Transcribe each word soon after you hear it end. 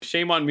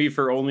shame on me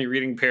for only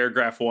reading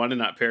paragraph 1 and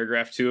not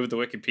paragraph 2 of the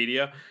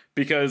Wikipedia,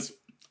 because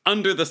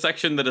under the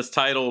section that is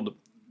titled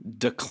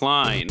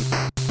Decline,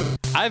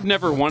 I've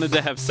never wanted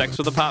to have sex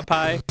with a pot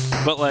pie,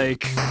 but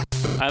like,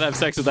 I'd have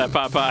sex with that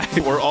pot pie.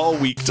 We're all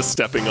weak to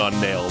stepping on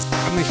nails.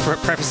 Let me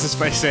preface this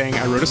by saying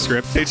I wrote a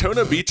script.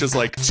 Daytona Beach is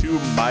like 2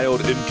 mild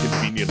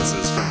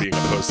inconveniences from being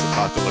a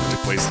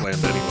post-apocalyptic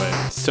wasteland anyway.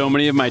 So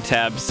many of my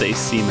tabs say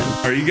semen.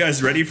 Are you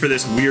guys ready for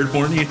this weird,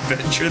 horny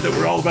adventure that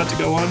we're all about to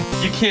go on?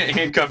 You can't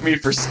handcuff me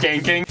for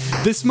skanking.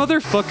 This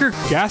motherfucker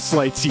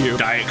gaslights you.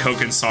 Diet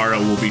Coke and Sorrow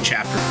will be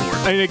chapter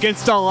 4. And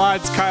against all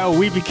odds, Kyle,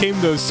 we became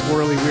those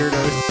swirly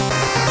weirdos.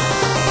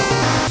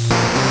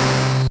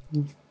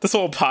 This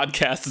whole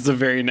podcast is a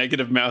very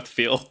negative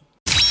mouthfeel.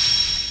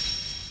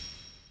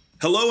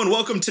 Hello and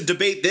welcome to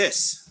Debate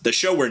This, the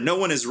show where no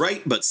one is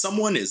right, but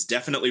someone is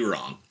definitely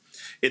wrong.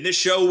 In this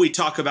show, we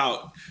talk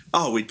about...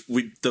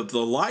 the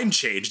line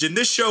changed. In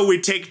this show, we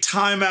take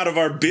time out of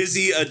our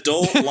busy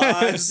adult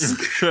lives.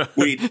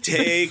 We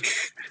take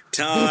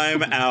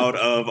time out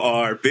of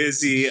our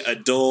busy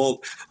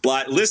adult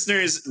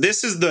listeners.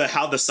 This is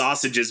how the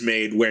sausage is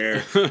made,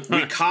 where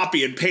we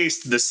copy and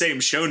paste the same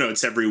show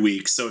notes every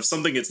week. So if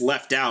something gets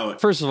left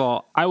out... First of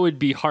all, I would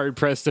be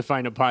hard-pressed to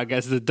find a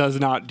podcast that does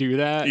not do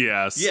that.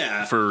 Yes,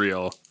 Yeah. for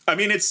real. I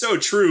mean, it's so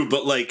true,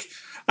 but like...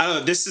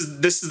 this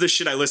is the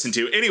shit I listen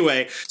to.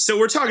 Anyway, so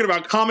we're talking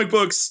about comic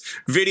books,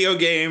 video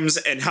games,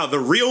 and how the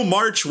real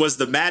March was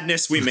the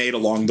madness we made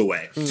along the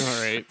way.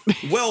 All right.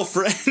 Well,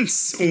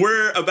 friends,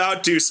 we're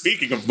about to,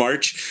 speaking of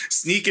March,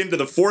 sneak into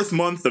the 4th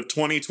month of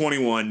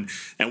 2021,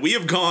 and we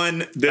have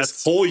gone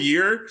this whole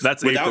year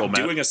that's without April,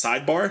 Matt. doing a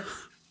sidebar.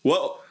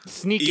 Well,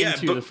 Sneak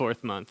into the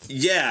 4th month.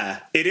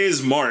 Yeah, it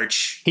is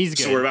March. He's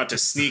good. So we're about to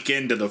sneak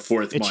into the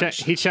 4th month.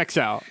 He checks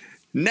out.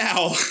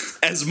 Now,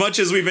 as much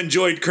as we've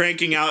enjoyed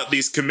cranking out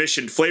these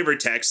commissioned flavor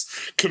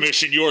texts,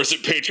 commission yours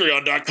at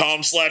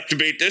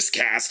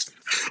patreon.com/debatethiscast,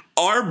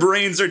 our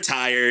brains are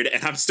tired,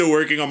 and I'm still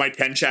working on my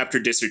 10-chapter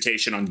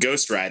dissertation on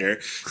Ghost Rider.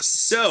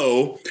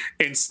 So,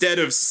 instead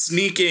of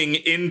sneaking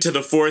into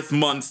the 4th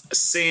month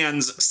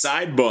sans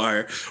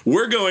sidebar,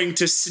 we're going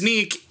to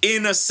sneak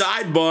in a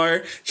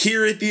sidebar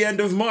here at the end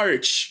of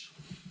March.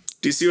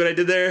 Do you see what I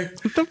did there?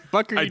 What the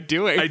fuck are you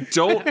doing? I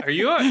don't Are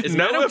you? Is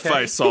know that if okay?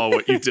 I saw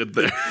what you did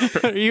there.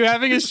 Are you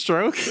having a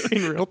stroke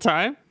in real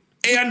time?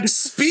 And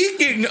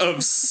speaking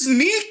of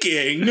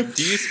sneaking...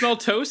 Do you smell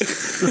toast?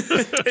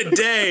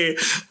 Today,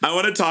 I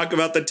want to talk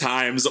about the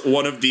times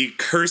one of the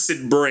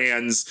cursed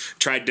brands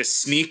tried to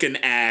sneak an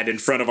ad in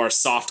front of our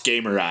soft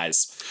gamer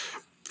eyes.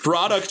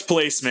 Product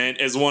placement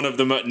is one of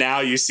the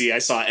now you see I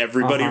saw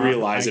everybody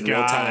realize in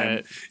real time.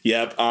 It.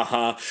 Yep,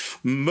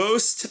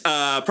 Most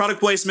product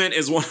placement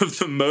is one of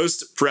the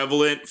most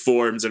prevalent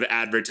forms of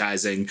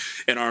advertising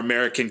in our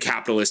American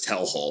capitalist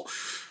hellhole.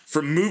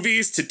 From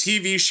movies to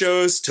TV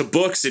shows to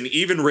books and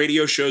even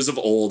radio shows of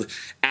old,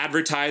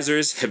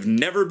 advertisers have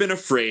never been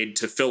afraid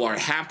to fill our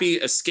happy,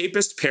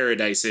 escapist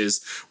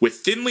paradises with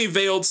thinly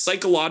veiled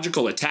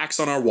psychological attacks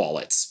on our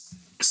wallets.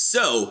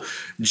 So,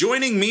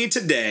 joining me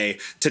today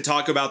to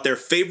talk about their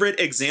favorite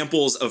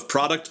examples of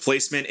product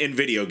placement in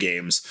video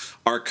games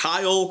are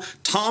Kyle,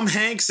 Tom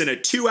Hanks in a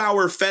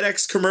 2-hour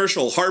FedEx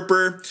commercial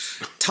Harper,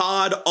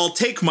 Todd, I'll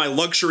take my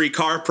luxury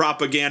car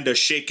propaganda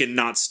shaken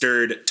not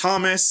stirred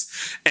Thomas,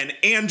 and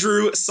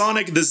Andrew,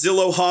 Sonic the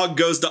Zillow Hog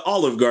goes to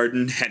Olive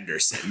Garden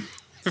Henderson.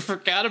 I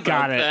forgot about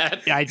Got it.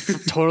 that. I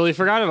totally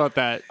forgot about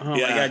that. Oh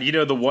Yeah. my god, you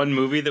know the one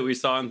movie that we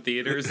saw in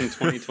theaters in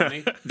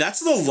 2020? That's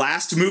the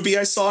last movie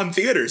I saw in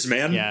theaters,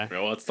 man. Yeah.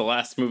 Well, it's the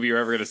last movie you're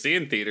ever going to see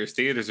in theaters.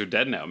 Theaters are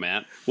dead now,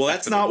 Matt. Well,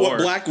 that's After the not what war.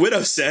 Black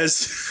Widow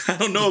says. I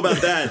don't know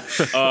about that.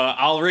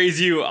 I'll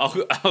raise you.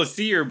 I'll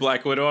see your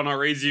Black Widow, and I'll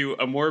raise you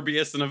a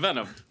Morbius and a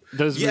Venom.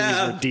 Those Yeah.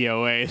 movies were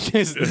DOA.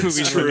 These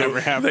movies were true. never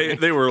happening.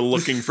 They were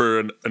looking for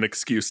an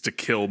excuse to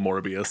kill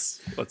Morbius.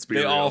 Let's be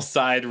They real. all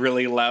sighed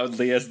really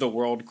loudly as the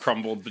world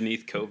crumbled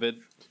beneath COVID.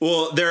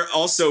 Well, they're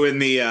also in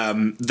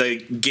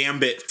the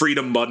Gambit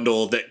Freedom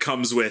Bundle that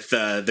comes with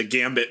the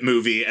Gambit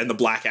movie and the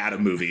Black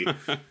Adam movie.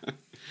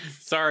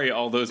 Sorry,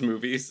 all those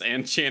movies,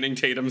 and Channing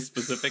Tatum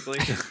specifically.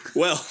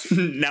 Well,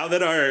 now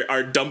that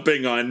our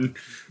dumping on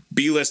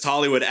B-list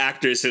Hollywood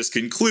actors has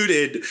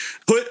concluded,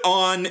 put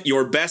on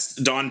your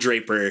best Don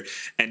Draper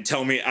and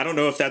tell me, I don't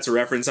know if that's a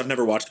reference, I've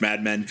never watched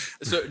Mad Men.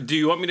 So, do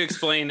you want me to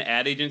explain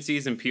ad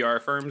agencies and PR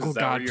firms? Is Oh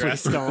that God, what you're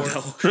please asking?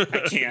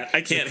 don't.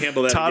 I can't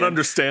handle that Todd again.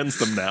 understands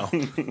them now.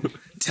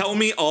 Tell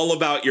me all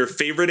about your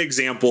favorite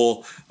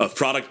example of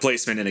product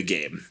placement in a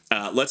game.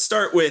 Let's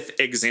start with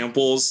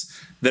examples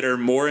that are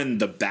more in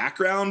the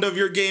background of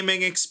your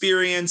gaming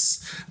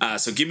experience.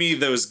 So give me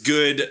those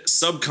good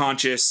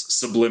subconscious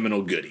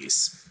subliminal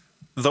goodies.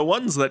 The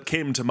ones that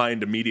came to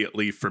mind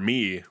immediately for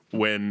me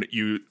when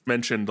you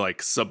mentioned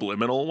like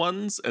subliminal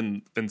ones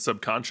and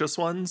subconscious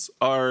ones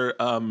are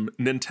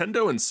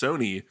Nintendo and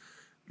Sony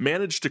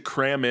managed to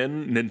cram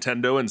in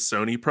Nintendo and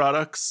Sony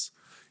products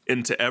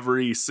into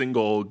every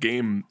single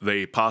game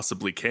they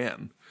possibly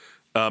can.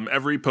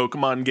 Every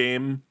Pokemon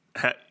game,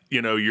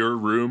 your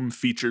room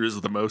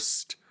features the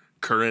most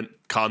current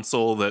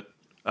console that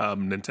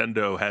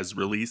Nintendo has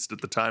released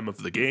at the time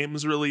of the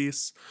game's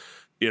release.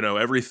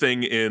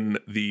 Everything in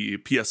the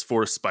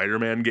PS4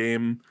 Spider-Man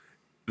game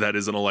that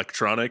is an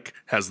electronic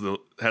has the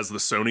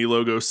Sony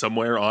logo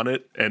somewhere on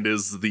it and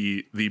is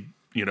the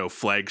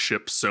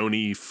flagship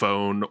Sony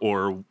phone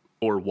or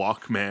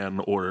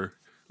Walkman or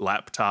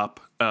laptop.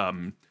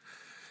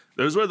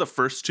 Those were the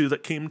first two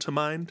that came to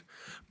mind.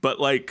 But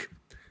like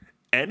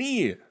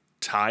any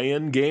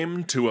tie-in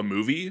game to a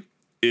movie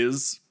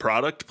is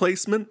product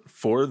placement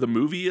for the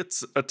movie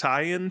it's a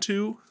tie-in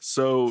to.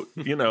 So,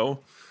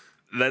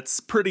 that's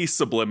pretty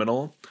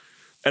subliminal.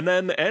 And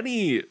then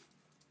any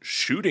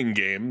shooting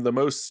game, the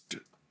most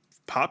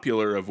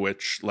popular of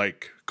which,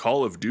 like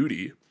Call of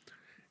Duty,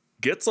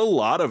 gets a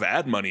lot of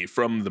ad money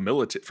from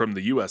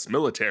the U.S.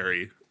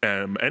 military.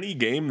 Any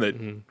game that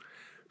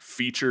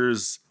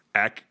features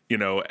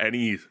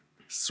any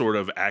sort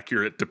of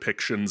accurate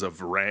depictions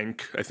of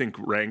rank. I think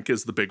rank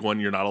is the big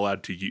one. You're not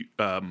allowed to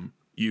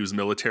use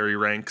military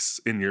ranks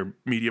in your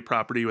media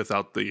property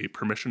without the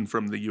permission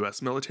from the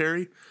U.S.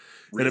 military.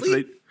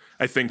 Really? And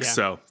I think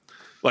so.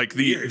 Like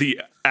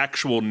the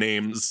actual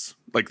names,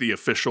 like the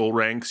official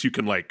ranks, you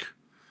can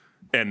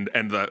and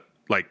the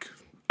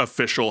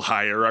official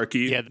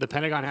hierarchy. Yeah, the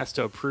Pentagon has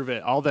to approve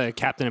it. All the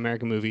Captain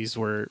America movies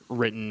were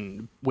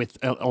written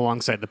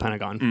alongside the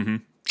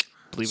Pentagon.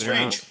 Believe it or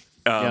not.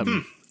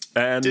 Strange.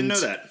 And Didn't know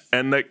that.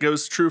 And that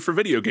goes true for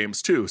video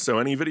games too. So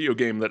any video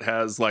game that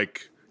has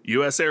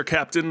U.S. Air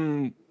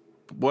Captain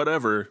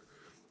whatever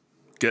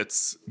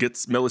gets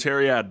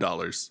military ad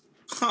dollars.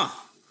 Huh.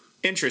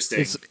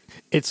 Interesting.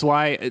 It's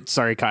why.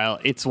 Sorry, Kyle.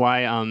 It's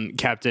why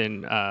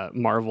Captain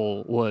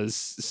Marvel was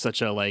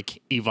such a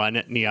Ivan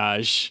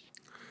Niaj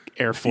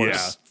Air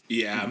Force.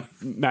 Yeah.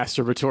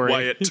 Masturbatory.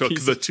 Why it took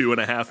the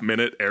 2.5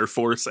 minute Air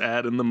Force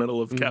ad in the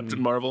middle of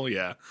Captain Marvel.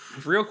 Yeah.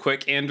 Real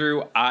quick,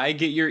 Andrew, I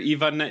get your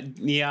Ivan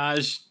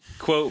Niaj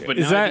quote, but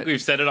now I think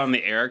we've said it on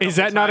the air. Is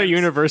that not a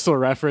universal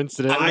reference?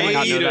 Did I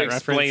not need know to that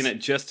explain reference? it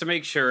just to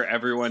make sure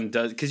everyone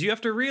does, because you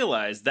have to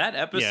realize that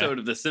episode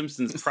of The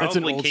Simpsons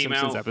probably came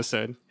Simpsons out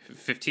episode.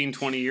 15,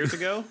 20 years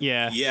ago.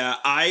 Yeah. Yeah,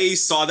 I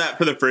saw that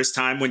for the first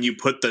time when you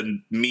put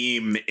the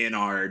meme in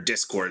our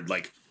Discord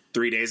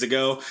 3 days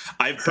ago.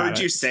 I've heard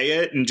you say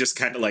it and just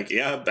kind of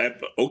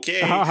okay,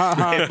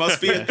 it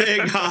must be a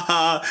thing.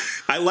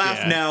 I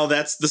laugh now.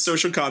 That's the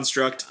social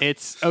construct.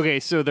 It's okay.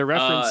 So the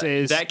reference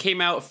is that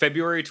came out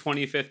February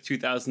 25th,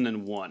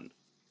 2001.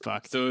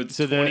 Fuck. So it's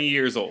 20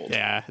 years old.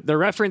 Yeah. The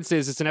reference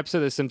is it's an episode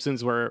of The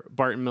Simpsons where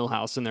Bart and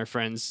Milhouse and their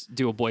friends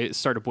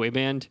start a boy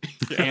band,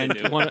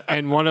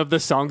 and one of the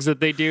songs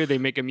that they do, they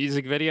make a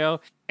music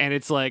video, and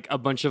it's a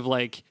bunch of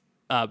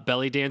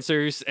belly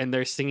dancers, and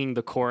they're singing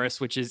the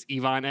chorus, which is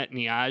Ivan et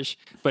Niaj,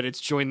 but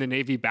it's Join the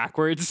Navy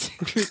backwards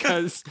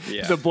because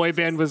the boy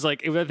band was I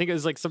think it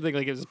was something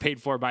it was paid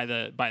for by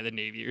the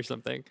Navy or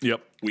something.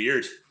 Yep.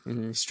 Weird.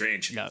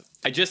 Strange. Yeah.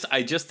 I just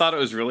thought it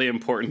was really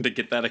important to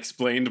get that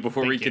explained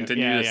before we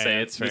continue to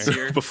say it this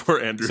year.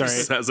 Before Andrew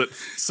says it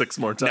 6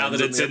 more times. Now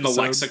that it's in the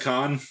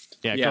lexicon.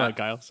 Yeah. Go ahead,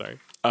 Kyle. Sorry.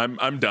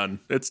 I'm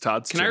done. It's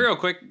Todd's turn. Can I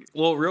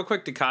real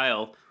quick to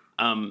Kyle?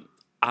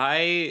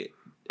 I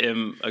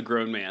am a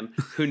grown man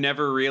who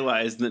never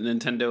realized that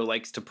Nintendo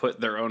likes to put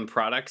their own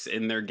products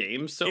in their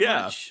games so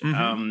much.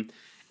 And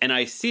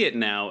I see it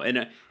now,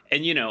 and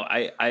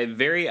I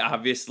very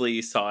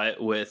obviously saw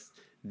it with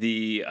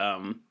the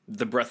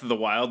Breath of the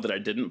Wild that I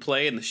didn't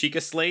play and the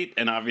Sheikah Slate,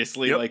 and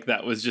obviously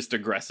that was just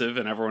aggressive,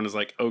 and everyone was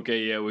like, okay,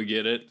 yeah, we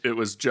get it. It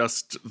was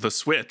just the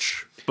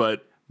Switch,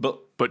 but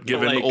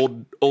given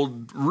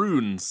old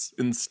runes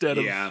instead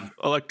of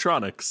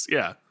electronics.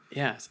 Yeah.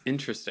 Yeah, it's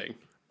interesting.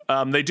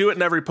 They do it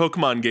in every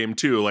Pokemon game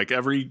too.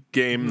 Every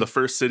game, the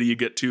first city you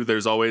get to,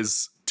 there's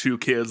always two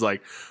kids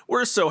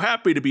we're so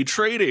happy to be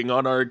trading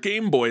on our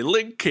Game Boy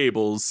Link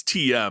cables,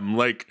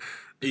 TM.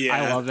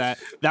 I love that.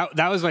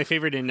 That was my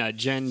favorite in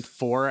Gen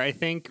 4, I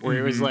think, where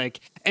it was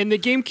and the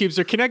GameCubes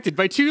are connected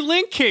by 2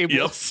 link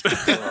cables.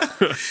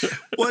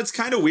 Well, it's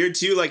kind of weird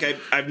too.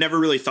 I've never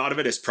really thought of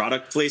it as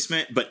product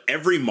placement, but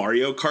every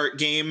Mario Kart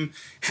game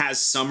has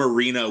some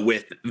arena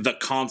with the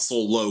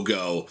console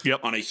logo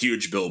on a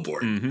huge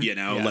billboard.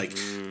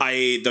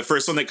 The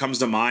first one that comes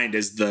to mind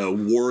is the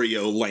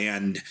Wario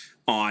Land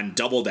on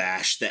Double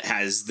Dash that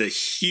has the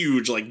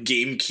huge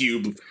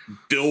GameCube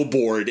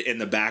billboard in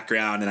the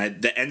background,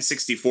 and the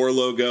N64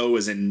 logo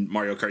was in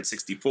Mario Kart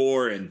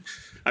 64, and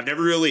I've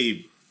never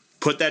really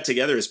put that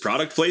together as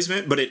product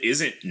placement, but it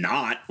isn't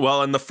not.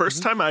 Well, and the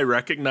first time I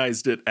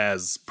recognized it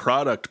as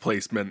product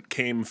placement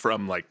came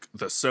from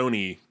the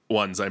Sony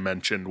ones I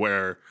mentioned,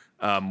 where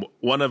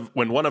when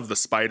one of the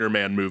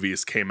Spider-Man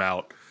movies came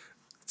out,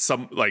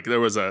 there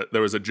was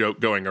a joke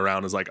going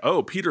around as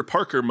oh, Peter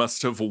Parker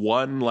must have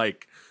won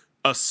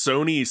a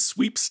Sony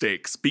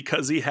sweepstakes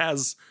because he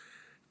has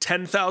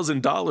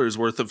 $10,000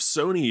 worth of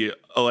Sony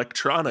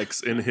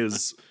electronics in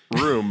his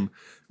room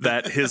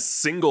that his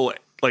single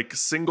like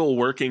single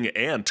working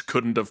ant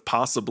couldn't have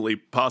possibly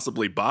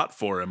bought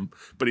for him,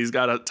 but he's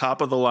got a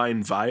top of the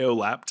line Vio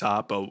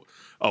laptop, a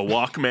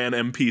Walkman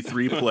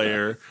MP3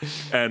 player,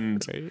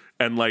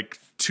 and like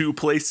 2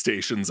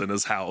 PlayStations in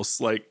his house.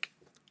 Like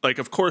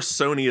of course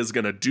Sony is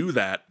gonna do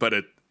that, but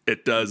it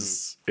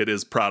is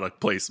product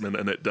placement,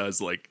 and it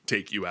does like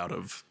take you out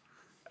of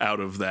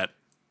that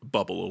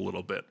bubble a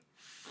little bit.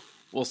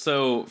 Well,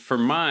 so for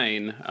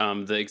mine,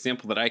 the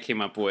example that I came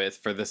up with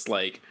for this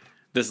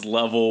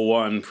level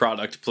 1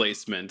 product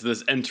placement,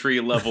 this entry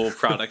level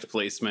product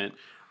placement,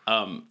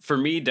 for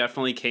me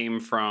definitely came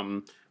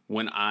from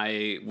when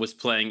I was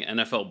playing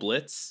NFL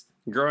Blitz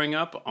growing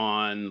up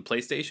on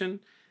PlayStation.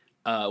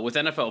 With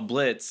NFL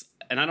Blitz,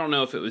 and I don't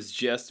know if it was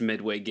just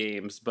Midway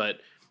games, but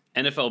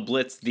NFL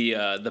Blitz,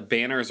 the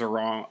banners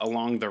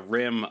along the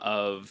rim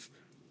of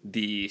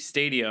the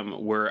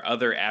stadium were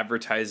other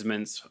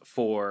advertisements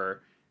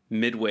for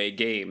Midway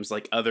games,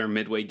 like other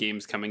Midway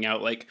games coming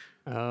out, like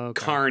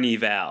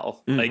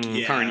Carnival, like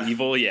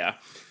Carnival, yeah.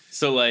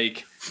 So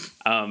like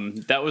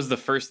that was the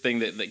first thing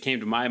that came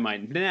to my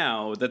mind.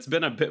 Now that's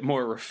been a bit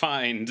more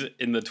refined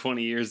in the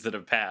 20 years that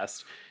have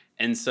passed,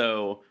 and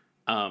so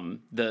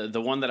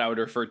the one that I would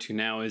refer to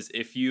now is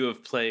if you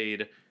have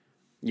played,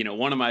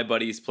 one of my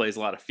buddies plays a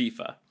lot of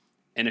FIFA.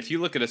 And if you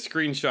look at a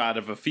screenshot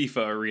of a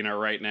FIFA arena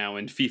right now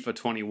in FIFA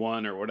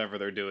 21 or whatever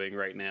they're doing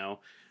right now,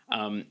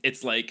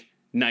 it's like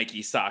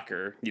Nike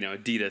Soccer,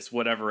 Adidas,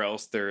 whatever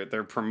else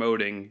they're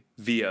promoting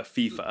via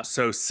FIFA.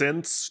 So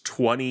since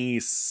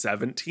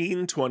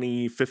 2017,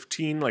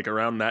 2015, like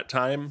around that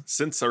time,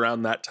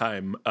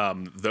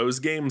 those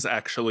games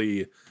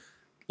actually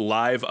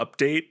live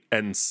update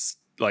and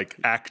like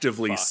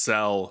actively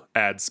sell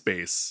ad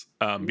space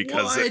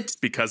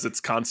because it's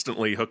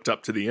constantly hooked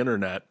up to the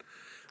internet.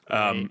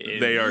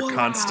 They are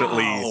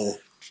constantly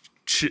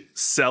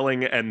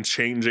selling and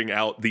changing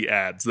out the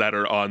ads that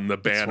are on the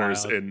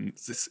banners in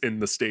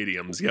the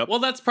stadiums. Yep. Well,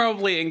 that's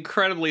probably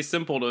incredibly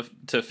simple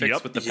to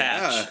fix with the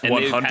patch. And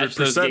 100%. they patch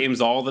those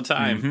games all the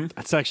time. Mm-hmm.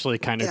 That's actually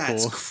kind of cool.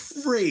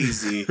 That's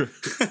crazy.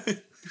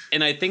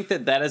 And I think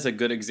that is a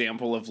good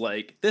example of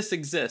like, this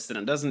exists and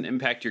it doesn't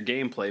impact your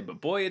gameplay,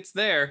 but boy, it's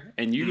there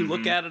and you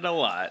look at it a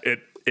lot.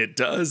 It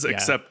does,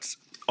 except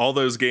all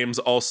those games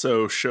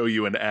also show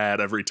you an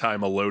ad every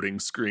time a loading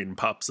screen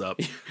pops up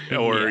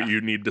or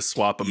you need to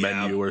swap a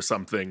menu or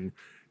something.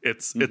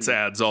 It's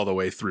ads all the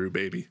way through,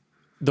 baby.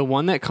 The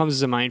one that comes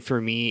to mind for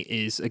me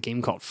is a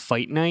game called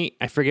Fight Night.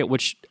 I forget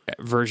which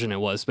version it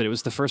was, but it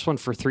was the first one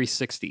for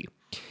 360.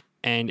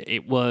 And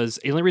it was,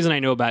 the only reason I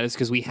know about it is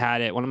because we had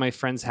it, one of my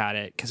friends had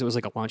it, because it was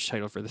like a launch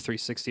title for the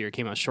 360 or it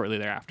came out shortly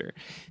thereafter.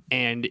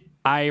 And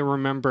I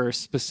remember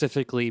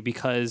specifically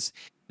because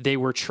they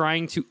were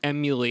trying to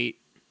emulate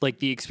like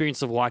the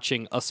experience of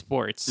watching a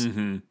sports.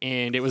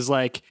 And it was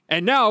like,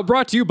 and now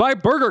brought to you by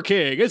Burger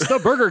King. It's the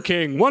Burger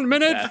King 1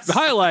 minute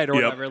highlight or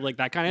whatever, like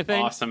that kind of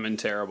thing. Awesome and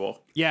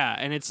terrible. Yeah.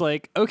 And it's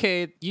like,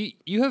 okay,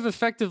 you have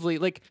effectively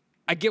like,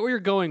 I get where you're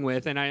going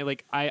with, and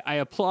I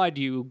applaud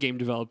you, game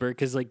developer,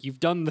 because like you've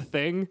done the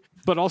thing,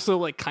 but also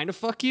like kind of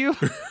fuck you.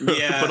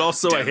 Yeah. But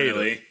also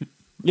definitely. I hate it.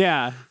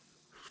 Yeah.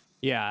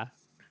 Yeah.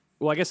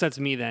 Well, I guess that's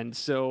me then.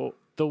 So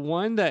the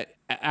one that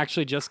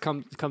actually just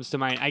comes to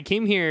mind, I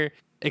came here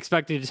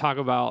expecting to talk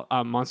about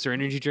Monster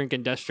Energy drink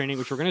and Death Stranding,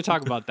 which we're going to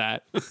talk about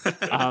that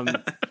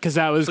because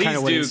that was kind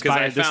of what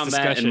inspired this discussion.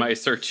 I found that in my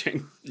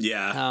searching.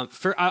 Yeah.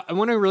 I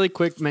want to really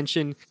quick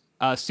mention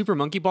Super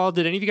Monkey Ball.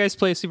 Did any of you guys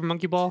play Super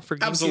Monkey Ball for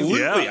GameCube?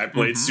 Absolutely. Yeah. I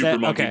played Super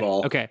Monkey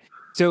Ball. Okay.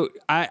 So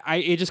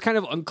it just kind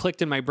of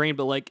unclicked in my brain,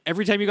 but like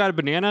every time you got a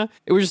banana,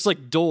 it was just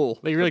like Dole.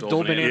 They were like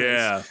Dole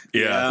bananas.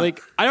 Yeah.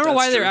 Like I don't know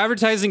why That's they're true.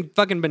 advertising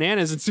fucking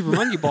bananas in Super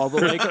Monkey Ball,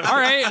 but like, all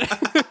right.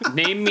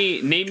 Name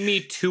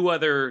me 2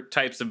 other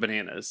types of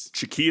bananas.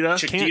 Chiquita.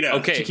 Chiquita.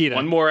 Okay, Chiquita.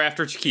 one more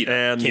after Chiquita.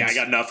 And Yeah, I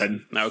got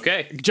nothing.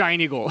 Okay.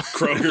 Giant Eagle.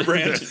 Kroger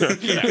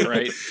brand. Yeah,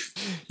 right.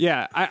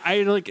 Yeah,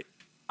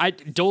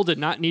 Dole did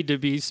not need to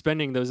be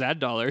spending those ad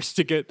dollars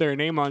to get their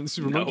name on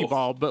Super Monkey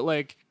Ball, but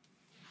like,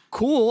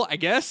 cool, I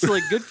guess.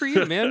 Like, good for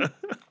you, man.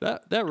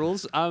 That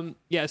rules.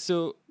 Yeah.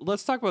 So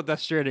let's talk about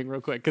Death Stranding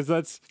real quick because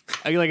that's,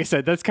 like I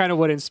said, that's kind of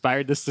what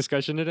inspired this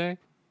discussion today.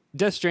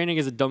 Death Stranding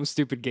is a dumb,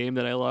 stupid game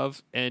that I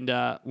love, and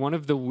one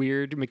of the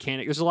weird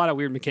mechanics. There's a lot of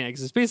weird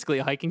mechanics. It's basically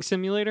a hiking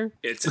simulator.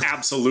 It's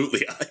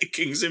absolutely a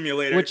hiking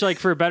simulator. Which, like,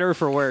 for better or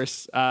for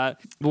worse,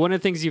 one of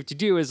the things you have to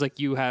do is, like,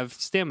 you have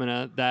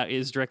stamina that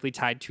is directly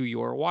tied to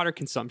your water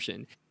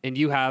consumption. And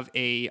you have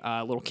a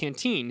little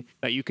canteen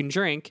that you can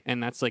drink,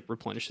 and that's, like,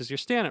 replenishes your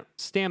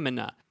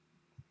stamina.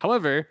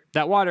 However,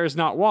 that water is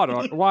not water.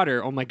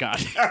 Oh, my God.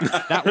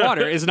 That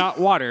water is not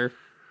water.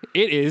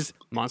 It is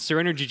Monster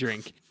Energy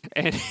drink.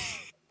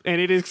 And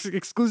it is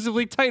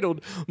exclusively titled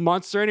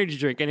Monster Energy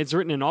Drink. And it's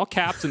written in all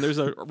caps, and there's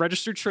a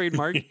registered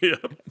trademark.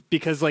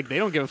 Because, like, they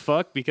don't give a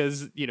fuck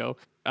because,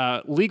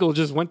 legal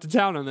just went to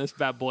town on this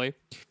bad boy.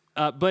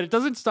 But it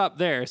doesn't stop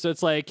there. So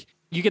it's like,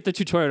 you get the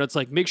tutorial. It's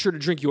like, make sure to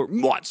drink your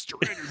Monster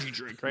Energy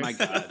drink, right? My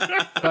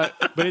God.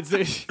 but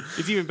it's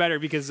even better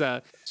because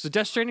so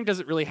Death Stranding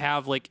doesn't really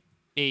have like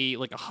a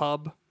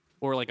hub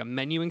or like a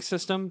menuing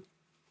system.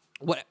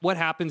 what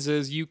happens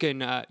is you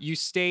can you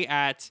stay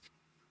at,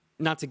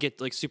 not to get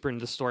like super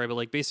into the story, but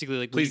like basically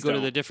like when Please you go to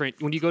don't.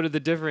 the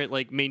different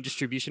like main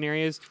distribution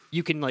areas,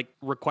 you can like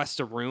request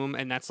a room,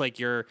 and that's like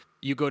you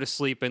go to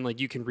sleep and like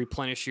you can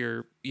replenish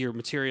your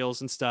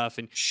materials and stuff,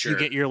 and Sure. you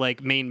get your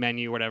like main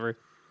menu or whatever.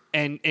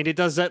 And it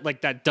does that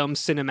like that dumb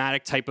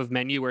cinematic type of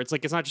menu where it's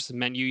like it's not just a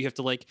menu, you have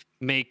to like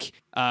make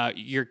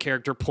your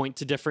character point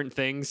to different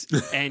things,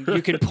 and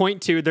you can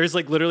point to, there's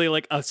like literally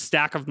like a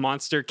stack of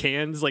monster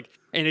cans, like,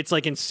 and it's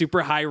like in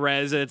super high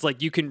res, and it's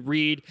like you can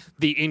read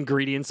the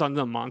ingredients on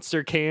the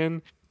monster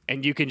can,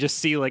 and you can just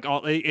see like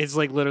all, it's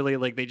like literally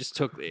like they just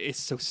took, it's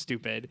so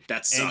stupid. That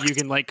And sucked. you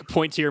can like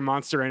point to your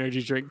Monster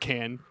Energy drink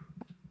can.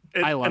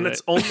 I love and it.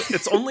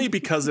 it's only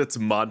because it's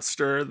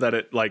Monster that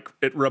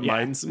it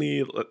reminds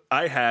me.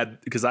 I had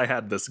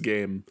this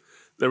game.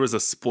 There was a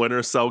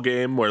Splinter Cell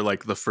game where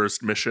like the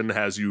first mission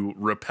has you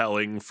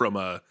rappelling from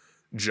a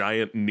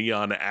giant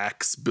neon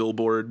Axe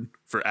billboard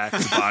for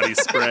Axe body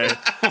spray.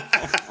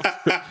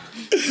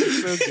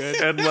 So good.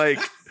 And like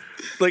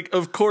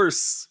of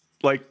course,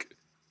 like,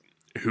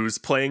 who's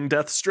playing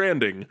Death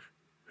Stranding?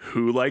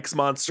 Who likes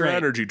Monster Right.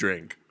 Energy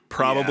drink?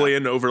 Probably Yeah.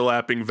 an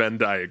overlapping Venn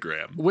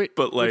diagram.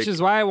 But like, which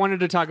is why I wanted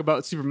to talk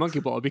about Super Monkey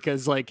Ball,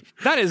 because like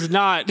that is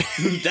not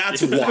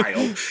That's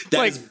wild. That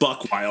Like- is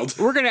buck wild.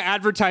 we're gonna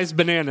advertise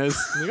bananas.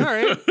 Like, all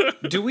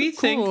right. Do we Cool.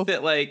 think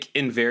that, like,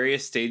 in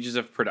various stages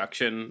of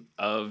production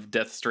of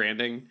Death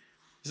Stranding,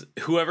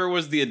 whoever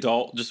was the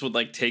adult just would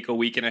like take a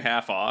week and a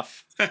half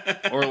off,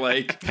 or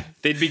like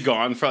they'd be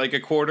gone for like a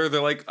quarter?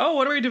 They're like, oh,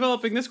 what are we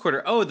developing this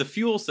quarter? Oh, the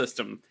fuel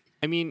system.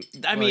 I mean,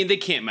 They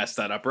can't mess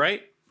that up,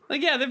 right?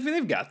 Like, yeah,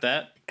 they've got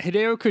that.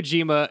 Hideo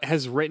Kojima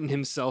has written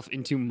himself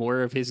into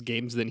more of his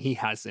games than he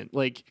hasn't.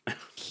 Like,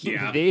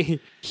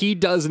 he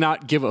does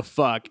not give a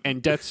fuck.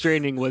 And Death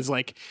Stranding was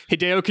like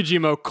Hideo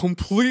Kojima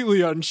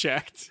completely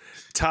unchecked.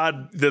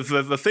 Todd,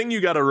 the thing you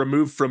got to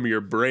remove from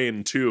your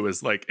brain too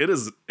is like it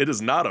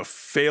is not a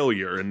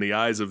failure in the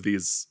eyes of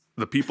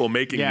the people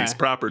making Yeah. these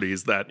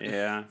properties that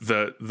Yeah.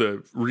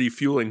 the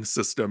refueling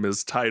system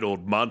is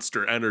titled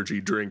Monster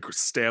Energy Drink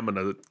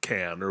Stamina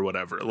Can or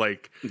whatever.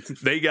 Like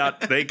they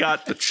got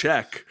the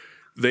check.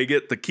 They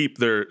get to keep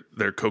their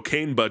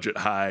cocaine budget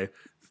high.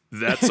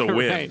 That's a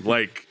win. Right.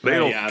 Like they Right.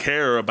 don't Yeah.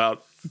 care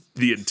about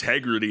the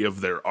integrity of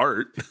their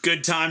art.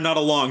 Good time, not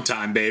a long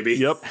time, baby.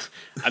 Yep.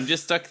 I'm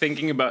just stuck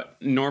thinking about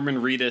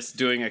Norman Reedus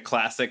doing a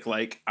classic,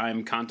 like,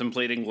 I'm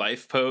contemplating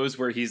life pose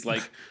where he's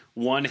like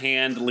one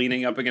hand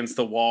leaning up against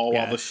the wall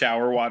while Yeah. the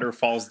shower water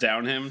falls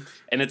down him.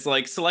 And it's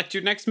like, select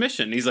your next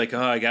mission. He's like,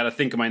 oh, I got to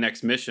think of my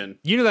next mission.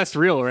 You know that's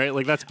real, right?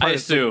 Like that's part I of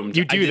assumed.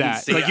 you I do didn't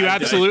that. see Like it. you I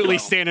did. absolutely Well.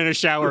 stand in a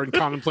shower and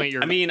contemplate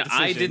your. I mean, I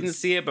decisions. didn't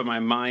see it, but my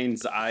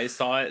mind's eye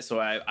saw it, so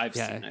I've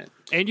seen it.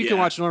 And you can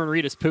Yeah. watch Norman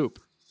Reedus poop.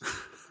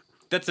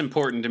 That's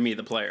important to me,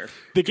 the player.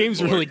 The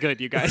game's really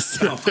good, you guys.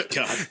 Oh my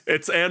god.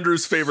 It's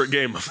Andrew's favorite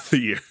game of the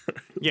year.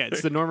 Yeah,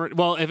 it's the Norman.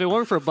 Well, if it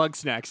weren't for Bug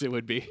Snacks, it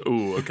would be.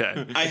 Ooh,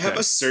 okay. I have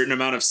a certain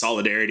amount of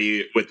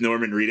solidarity with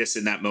Norman Reedus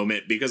in that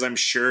moment because I'm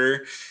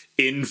sure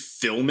in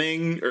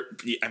filming,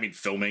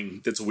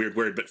 filming, that's a weird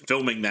word, but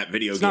filming that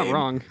video It's game. not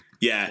wrong.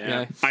 Yeah.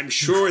 Yeah. I'm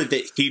sure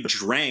that he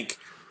drank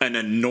an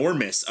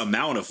enormous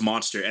amount of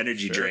Monster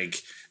Energy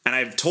drink. And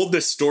I've told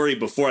this story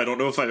before. I don't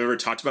know if I've ever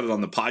talked about it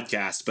on the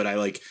podcast, but I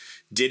like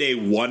did a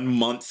 1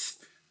 month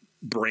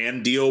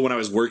brand deal when I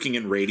was working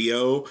in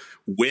radio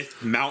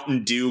with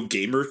Mountain Dew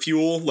Gamer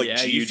Fuel, like Yeah,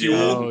 G you Fuel.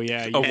 did. Oh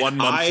yeah. A 1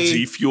 month I-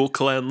 G Fuel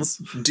cleanse.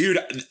 Dude,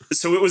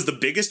 so it was the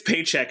biggest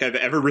paycheck I've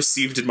ever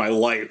received in my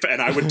life,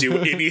 and I would do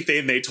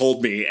anything they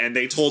told me. And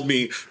they told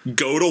me,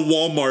 go to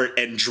Walmart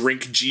and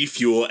drink G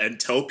Fuel and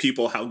tell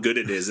people how good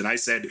it is. And I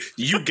said,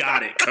 you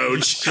got it,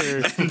 coach.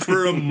 Sure. And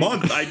for a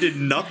month, I did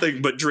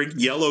nothing but drink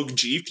yellow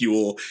G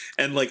Fuel.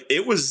 And like,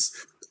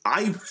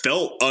 I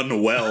felt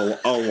unwell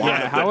a lot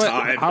Yeah, of the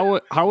time.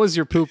 how was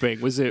your pooping?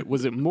 Was it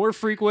more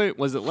frequent?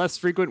 Was it less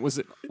frequent? Was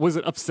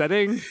it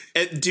upsetting?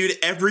 And, dude,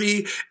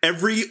 every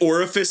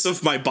orifice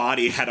of my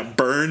body had a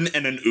burn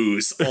and an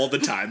ooze all the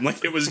time.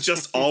 Like, it was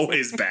just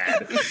always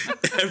bad.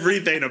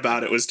 Everything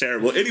about it was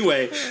terrible.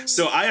 Anyway,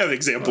 so I have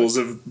examples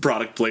of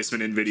product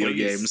placement in video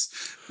games.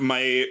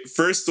 My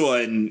first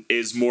one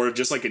is more of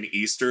just like an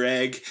Easter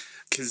egg.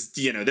 Because,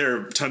 you know, there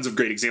are tons of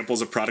great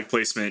examples of product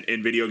placement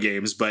in video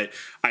games, but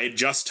I had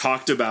just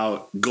talked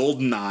about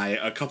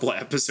GoldenEye a couple of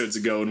episodes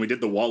ago when we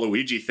did the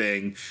Waluigi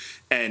thing.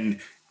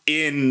 And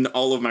in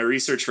all of my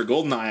research for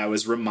GoldenEye, I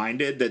was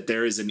reminded that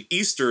there is an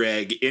Easter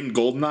egg in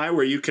GoldenEye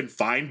where you can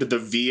find the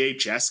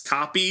VHS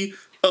copy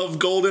of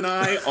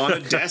GoldenEye on a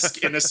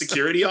desk in a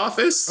security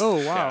office. Oh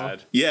wow,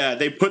 God. Yeah,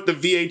 they put the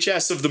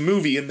VHS of the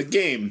movie in the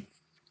game,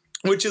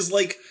 which is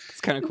like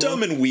it's kind of cool.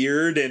 dumb and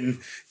weird, and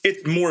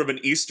it's more of an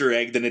Easter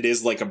egg than it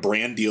is like a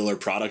brand deal or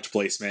product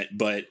placement,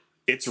 but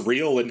it's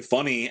real and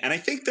funny. And I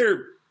think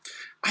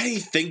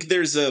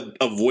there's a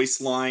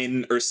voice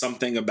line or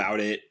something about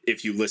it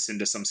if you listen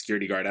to some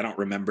security guard. I don't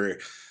remember.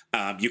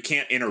 You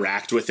can't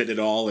interact with it at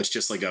all. It's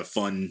just like a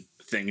fun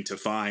thing to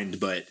find.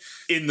 But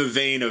in the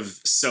vein of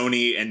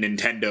Sony and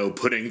Nintendo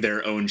putting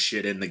their own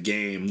shit in the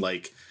game,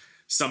 like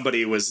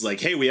somebody was like,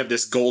 hey, we have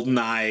this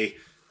GoldenEye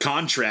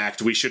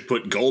contract. We should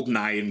put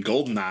GoldenEye in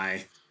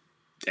GoldenEye.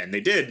 And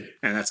they did.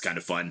 And that's kind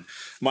of fun.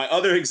 My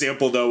other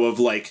example, though, of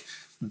like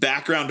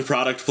background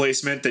product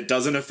placement that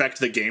doesn't affect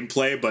the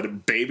gameplay,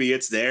 but baby,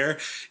 it's there,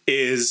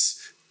 is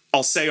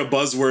I'll say a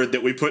buzzword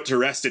that we put to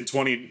rest in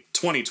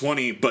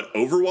 2020, but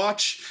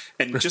Overwatch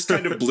and just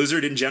kind of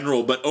Blizzard in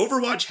general. But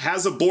Overwatch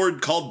has a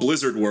board called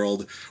Blizzard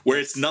World where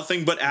it's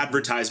nothing but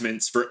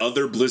advertisements for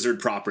other Blizzard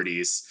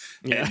properties.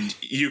 Yeah. And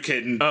you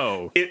can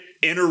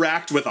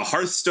interact with a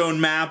Hearthstone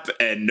map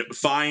and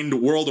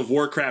find World of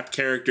Warcraft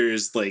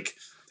characters. Like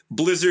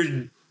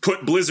Blizzard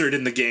put Blizzard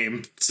in the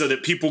game so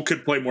that people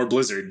could play more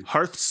Blizzard.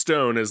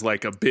 Hearthstone is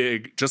like a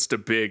big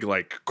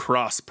like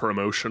cross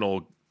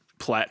promotional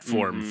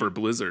platform for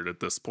Blizzard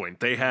at this point.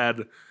 They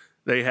had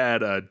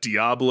a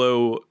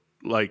Diablo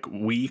like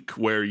week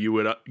where you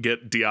would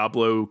get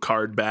Diablo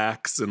card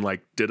backs and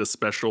like did a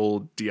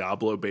special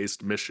Diablo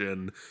based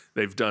mission.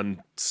 They've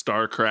done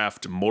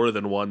StarCraft more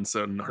than once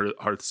on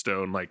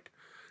Hearthstone. Like,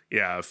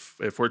 yeah,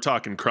 if we're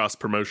talking cross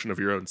promotion of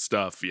your own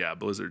stuff, yeah,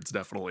 Blizzard's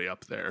definitely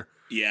up there.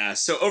 Yeah,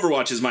 so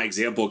Overwatch is my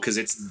example because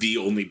it's the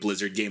only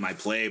Blizzard game I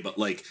play, but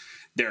like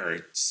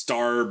there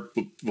are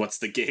what's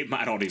the game?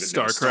 I don't even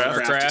know.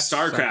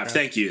 StarCraft.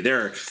 Thank you.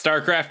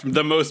 StarCraft,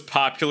 the most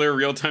popular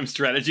real-time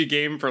strategy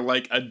game for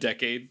like a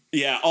decade.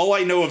 Yeah, all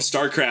I know of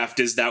StarCraft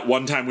is that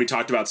one time we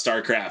talked about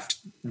StarCraft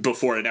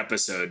before an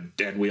episode,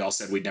 and we all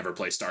said we'd never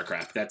play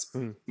StarCraft. That's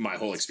my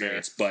whole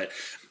experience. But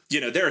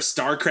you know, there are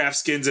StarCraft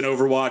skins in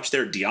Overwatch.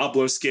 There are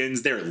Diablo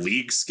skins. There are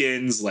League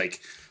skins. Like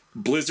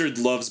Blizzard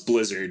loves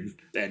Blizzard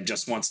and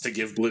just wants to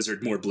give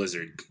Blizzard more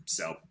Blizzard.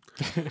 So.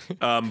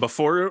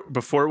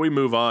 Before we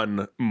move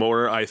on,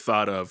 more I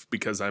thought of,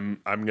 because I'm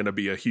gonna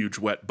be a huge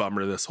wet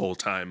bummer this whole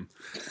time,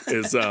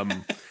 is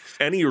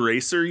any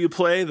racer you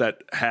play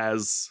that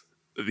has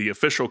the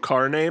official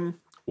car name,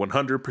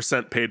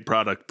 100% paid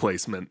product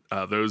placement.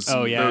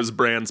 Those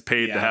brands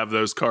paid to have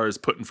those cars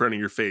put in front of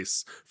your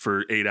face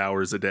for 8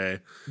 hours a day.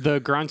 The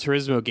Gran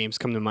Turismo games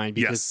come to mind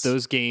because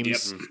those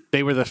games,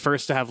 they were the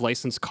first to have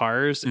licensed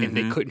cars and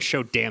they couldn't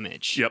show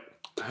damage. Yep.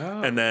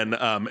 Oh. And then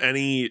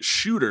any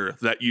shooter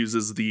that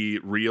uses the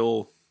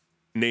real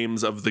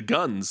names of the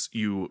guns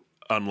you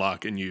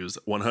unlock and use,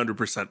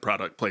 100%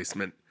 product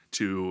placement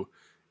to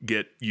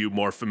get you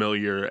more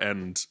familiar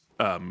and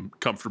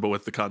comfortable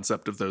with the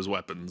concept of those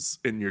weapons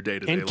in your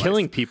day-to-day life. And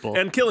killing people.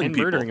 And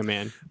murdering a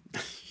man.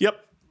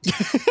 Yep.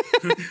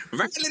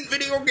 Violent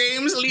video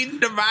games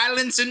lead to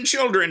violence in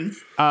children.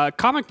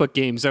 Comic book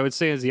games, I would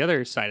say, is the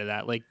other side of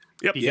that. Like,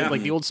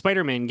 like the old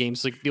Spider-Man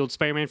games, like the old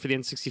Spider-Man for the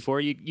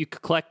N64, you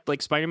could collect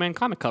like Spider-Man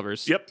comic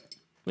covers. Yep.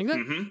 Like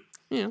that.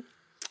 Yeah.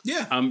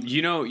 Yeah.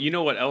 You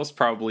know what else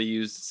probably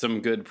used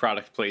some good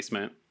product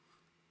placement?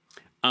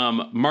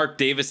 Mark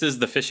Davis's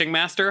The Fishing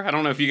Master. I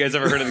don't know if you guys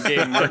ever heard of the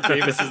game Mark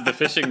Davis's The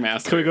Fishing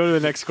Master. Can we go to the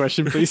next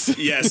question, please?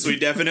 Yes, we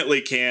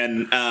definitely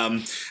can.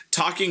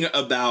 Talking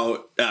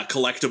about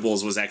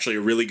collectibles was actually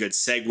a really good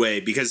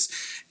segue because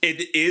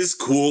it is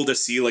cool to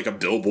see like a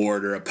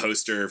billboard or a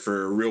poster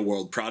for a real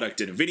world product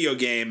in a video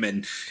game,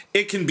 and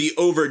it can be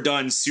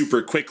overdone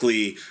super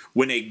quickly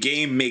when a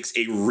game makes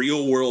a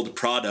real world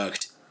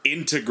product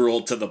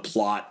integral to the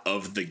plot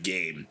of the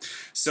game.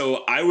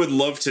 So I would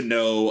love to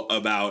know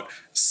about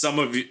some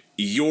of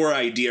your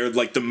idea,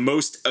 like the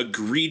most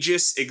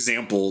egregious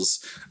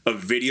examples of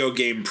video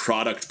game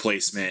product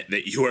placement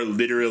that you are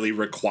literally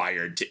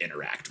required to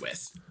interact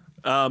with.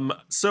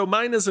 So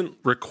mine isn't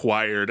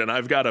required, and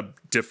I've got a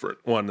different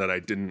one that I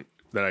didn't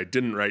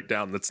write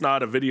down. That's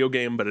not a video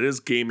game, but it is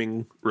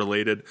gaming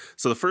related.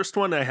 So the first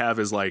one I have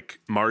is like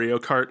Mario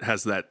Kart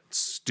has that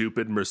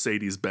stupid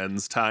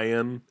Mercedes-Benz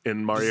tie-in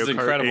in Mario Kart. This is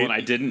incredible, 8. and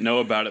I didn't know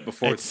about it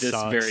before this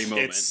very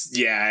moment. It's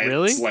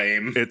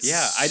lame.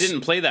 I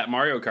didn't play that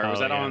Mario Kart.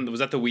 Was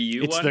that the Wii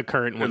U it's one? It's the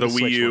current one. The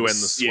Wii U and the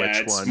Switch one.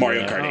 It's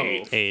Mario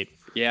Kart 8.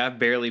 Yeah, I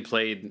barely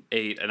played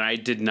 8, and I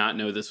did not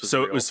know this was so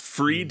real. It was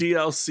free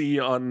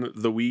DLC on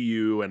the Wii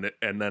U,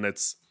 and then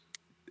it's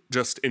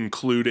just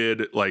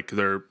included, like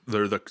they're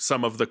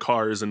some of the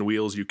cars and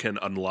wheels you can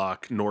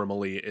unlock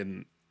normally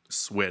in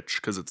Switch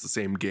because it's the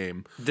same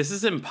game. This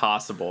is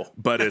impossible.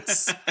 But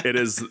it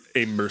is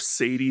a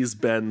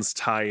Mercedes-Benz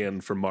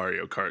tie-in for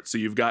Mario Kart. So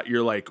you've got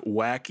your like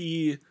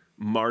wacky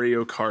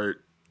Mario Kart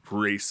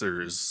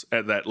racers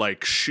that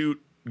like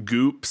shoot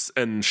goops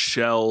and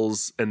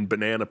shells and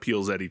banana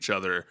peels at each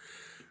other,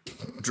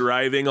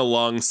 driving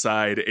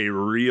alongside a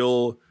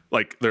real,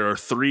 like there are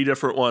 3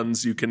 different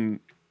ones you can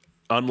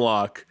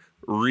unlock,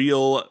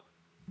 real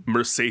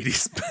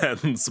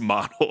Mercedes-Benz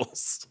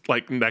models,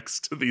 like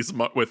next to these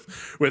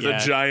with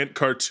a giant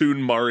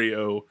cartoon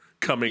Mario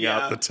coming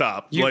out the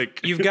top.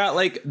 You've got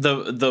like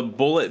the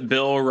Bullet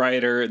Bill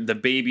rider, the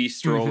baby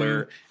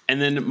stroller,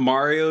 and then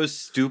Mario's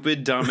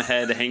stupid dumb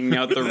head hanging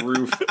out the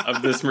roof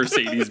of this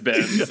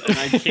Mercedes-Benz, and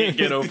I can't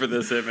get over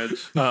this image.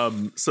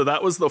 So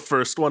that was the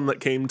first one that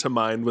came to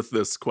mind with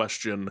this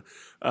question.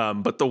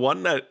 But the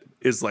one that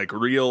is like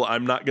real,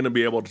 I'm not going to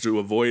be able to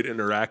avoid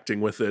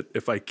interacting with it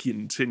if I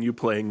continue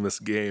playing this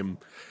game,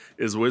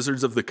 is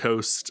Wizards of the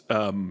Coast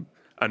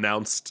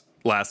announced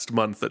last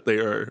month that they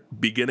are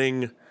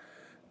beginning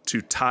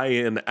to tie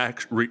in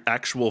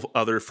actual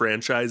other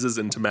franchises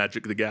into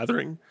Magic the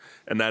Gathering,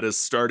 and that is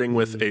starting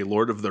with a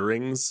Lord of the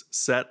Rings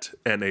set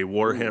and a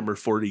Warhammer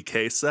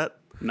 40K set.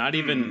 Not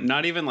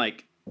even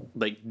like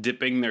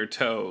dipping their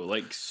toe,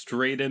 like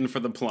straight in for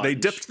the plunge. They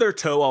dipped their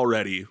toe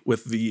already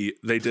with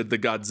they did the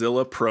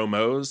Godzilla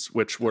promos,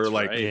 which were That's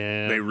like right.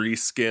 Yeah. they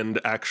reskinned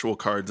actual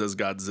cards as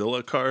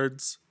Godzilla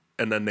cards,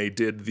 and then they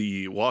did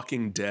the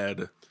Walking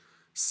Dead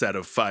set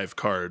of 5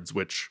 cards,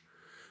 which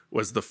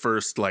was the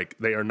first, like,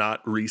 they are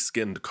not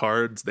reskinned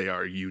cards, they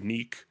are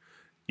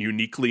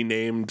uniquely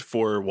named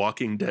for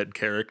Walking Dead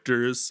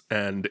characters,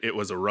 and it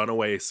was a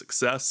runaway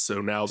success.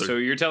 So now they're So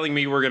you're telling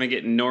me we're gonna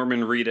get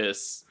Norman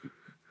Reedus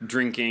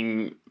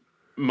drinking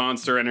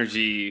Monster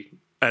Energy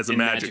as a in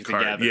magic the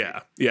card.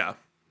 Gathering. Yeah.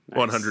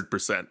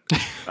 100%.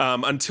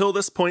 Until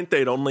this point,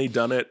 they'd only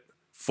done it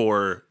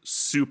for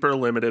super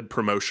limited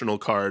promotional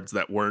cards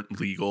that weren't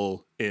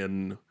legal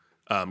in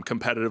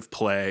competitive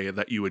play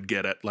that you would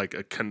get at like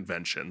a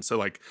convention. So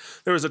like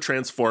there was a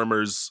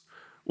Transformers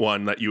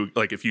one that you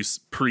like, if you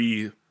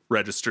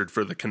pre-registered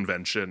for the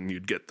convention,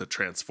 you'd get the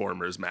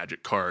Transformers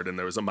magic card, and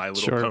there was a My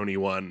Little Pony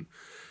one,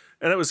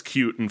 and it was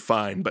cute and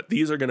fine. But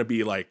these are going to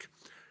be like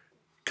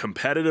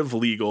competitive,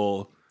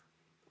 legal,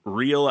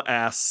 real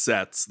ass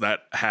sets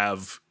that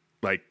have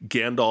like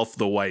Gandalf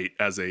the White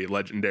as a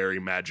legendary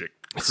magic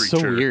creature.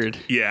 So weird.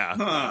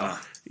 Yeah.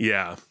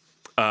 Yeah.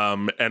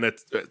 And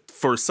it's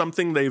for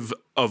something they've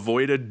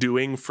avoided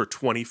doing for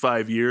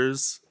 25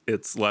 years.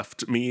 It's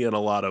left me and a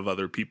lot of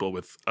other people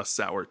with a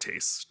sour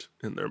taste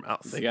in their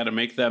mouth. They got to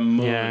make that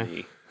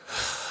money.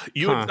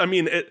 Yeah. I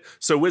mean,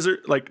 so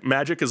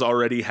Magic is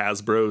already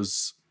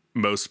Hasbro's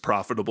most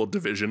profitable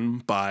division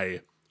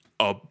by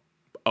a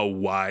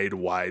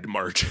wide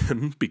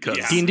margin because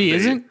D&D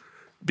isn't?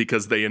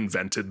 Because they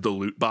invented the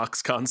loot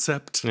box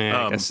concept.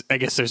 Yeah, I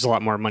guess there's a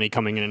lot more money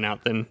coming in and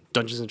out than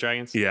Dungeons and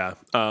Dragons. Yeah.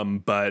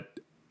 But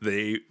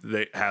they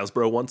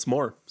Hasbro wants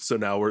more. So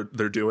now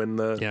they're doing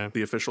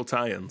the official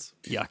tie-ins.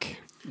 Yuck.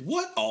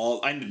 What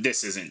all?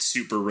 This isn't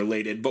super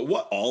related, but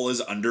what all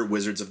is under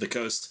Wizards of the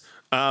Coast?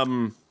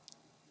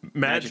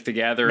 Magic the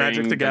Gathering,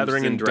 and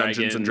Dungeons and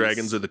Dragons.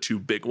 Dragons are the two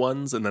big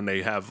ones, and then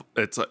they have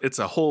it's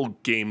a whole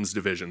games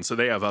division. So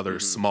they have other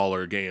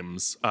smaller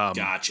games.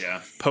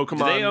 Gotcha. Pokemon.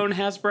 Do they own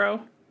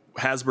Hasbro?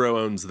 Hasbro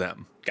owns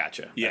them.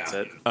 Gotcha. Yeah. That's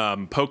it.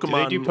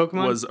 Pokemon, do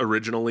Pokemon? was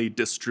originally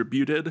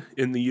distributed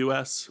in the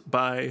U.S.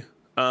 by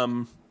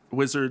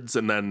Wizards,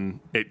 and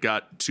then when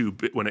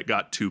it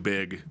got too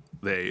big,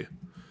 they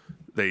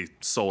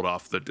sold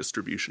off the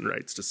distribution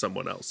rights to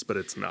someone else, but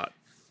it's not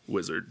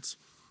Wizards.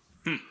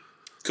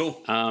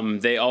 Cool.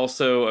 They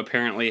also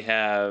apparently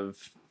have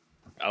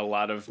a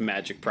lot of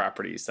Magic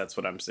properties. That's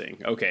what I'm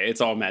seeing. Okay,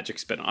 it's all Magic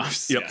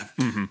spinoffs. Yep.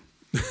 Yeah.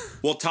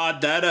 Well, Todd,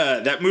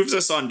 that moves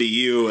us on to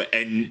you,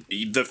 and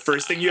the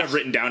first thing you have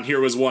written down here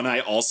was one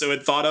I also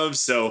had thought of.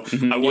 So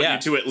I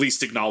want you to at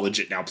least acknowledge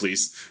it now,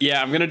 please.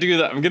 Yeah, I'm gonna do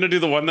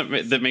the one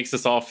that makes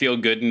us all feel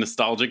good and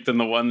nostalgic than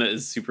the one that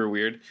is super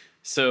weird.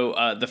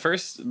 So the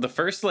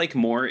first like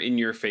more in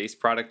your face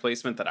product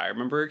placement that I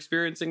remember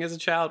experiencing as a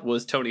child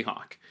was Tony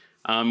Hawk.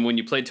 When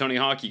you played Tony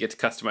Hawk, you get to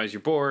customize your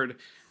board.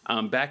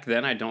 Back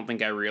then, I don't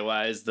think I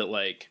realized that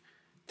like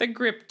the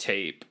grip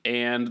tape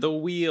and the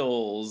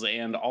wheels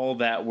and all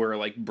that were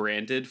like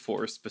branded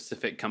for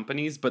specific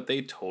companies, but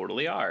they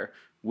totally are,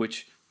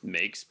 which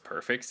makes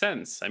perfect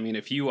sense. I mean,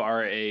 if you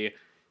are a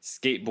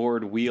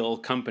skateboard wheel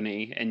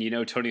company and you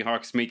know Tony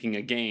Hawk's making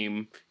a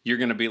game, you're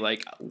going to be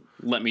like,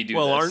 let me do this.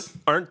 Well,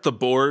 aren't the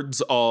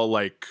boards all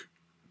like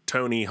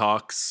Tony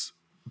Hawk's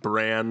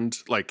brand,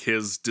 like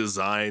his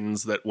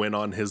designs that went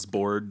on his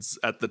boards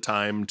at the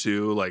time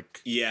too?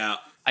 Like, yeah.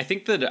 I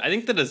think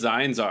the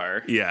designs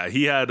are. Yeah,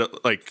 he had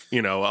like,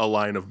 a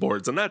line of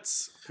boards, and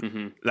that's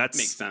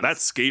Makes sense.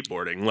 that's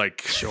skateboarding.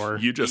 Like, Sure.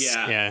 you just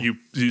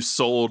you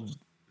sold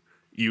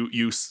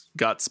you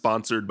got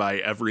sponsored by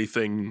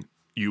everything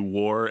you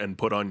wore and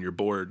put on your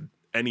board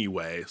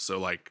anyway. So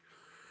like,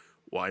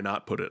 why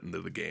not put it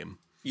into the game?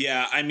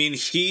 Yeah, I mean,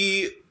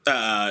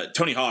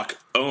 Tony Hawk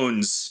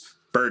owns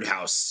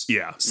Birdhouse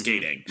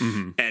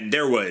Skating, and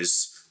there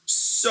was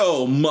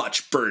so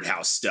much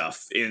Birdhouse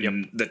stuff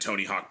in the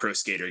Tony Hawk Pro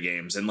Skater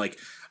games, and like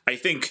I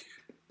think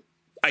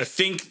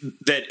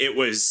that it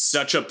was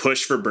such a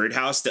push for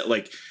Birdhouse that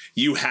like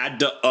you had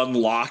to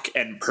unlock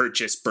and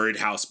purchase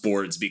Birdhouse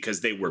boards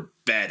because they were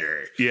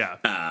better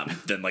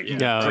than like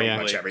pretty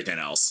much everything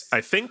else.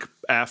 I think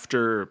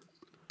after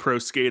Pro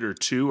Skater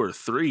 2 or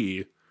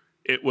 3,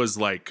 it was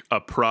like a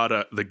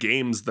product. The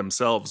games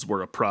themselves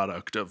were a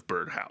product of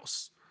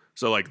Birdhouse.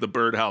 So like the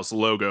Birdhouse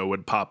logo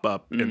would pop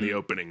up in the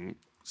opening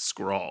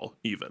scroll,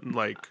 even.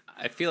 Like,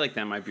 I feel like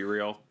that might be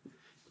real.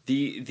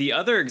 The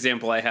other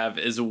example I have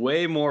is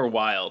way more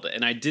wild,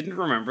 and I didn't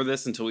remember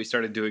this until we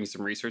started doing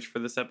some research for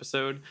this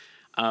episode,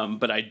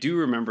 but I do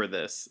remember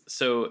this.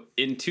 So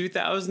in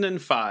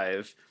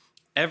 2005,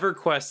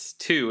 EverQuest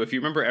 2, if you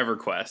remember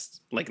EverQuest,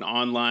 like an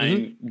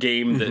online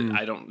game that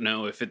I don't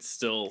know if it's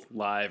still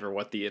live or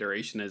what the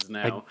iteration is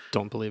now. I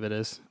don't believe it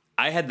is.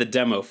 I had the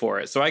demo for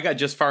it, so I got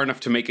just far enough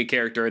to make a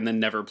character and then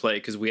never play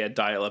because we had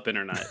dial-up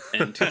internet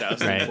in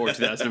 2004,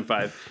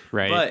 2005.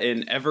 Right. But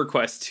in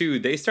EverQuest 2,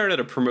 they started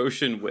a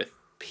promotion with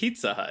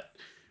Pizza Hut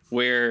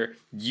where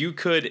you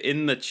could,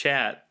 in the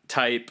chat,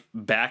 type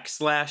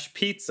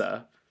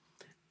 /pizza,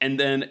 and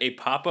then a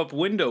pop-up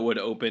window would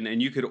open,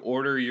 and you could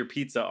order your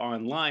pizza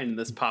online in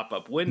this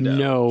pop-up window.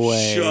 No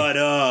way. Shut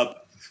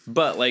up.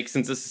 But, like,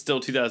 since this is still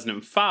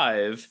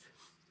 2005...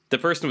 the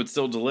person would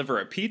still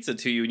deliver a pizza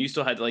to you, and you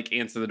still had to like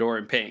answer the door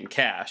and pay in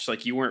cash.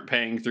 Like you weren't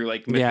paying through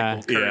like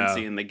mythical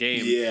currency in the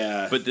game.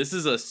 Yeah. But this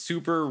is a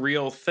super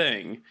real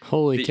thing.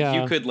 Holy that cow.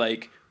 You could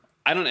like,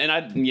 I don't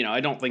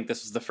think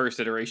this was the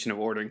first iteration of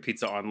ordering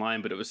pizza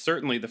online, but it was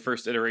certainly the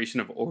first iteration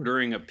of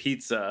ordering a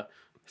pizza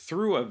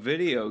through a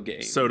video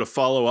game. So to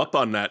follow up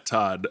on that,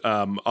 Todd,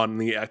 on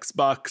the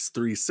Xbox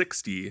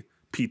 360,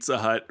 Pizza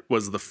Hut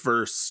was the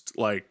first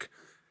like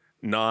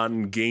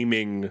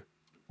non-gaming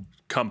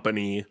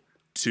company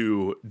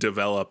to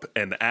develop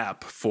an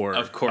app for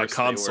Of course a they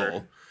console,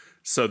 were.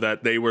 so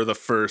that they were the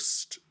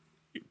first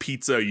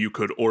pizza you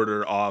could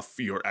order off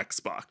your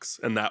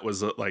Xbox, and that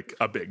was like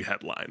a big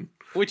headline.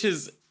 Which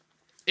is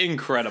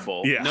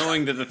incredible. Yeah.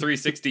 Knowing that the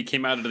 360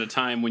 came out at a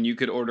time when you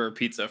could order a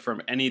pizza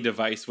from any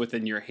device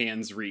within your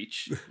hand's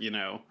reach, you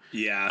know.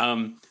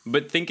 Yeah.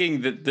 But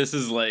thinking that this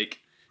is like,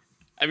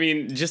 I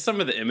mean, just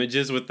some of the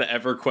images with the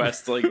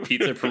EverQuest like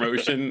pizza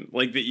promotion,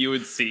 like that you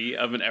would see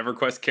of an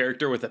EverQuest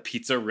character with a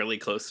pizza really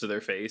close to their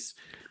face.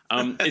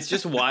 It's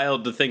just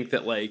wild to think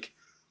that like,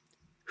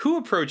 who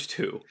approached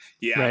who?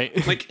 Yeah.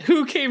 Right. Like,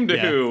 who came to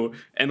Yeah. who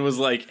and was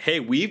like, "Hey,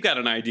 we've got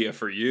an idea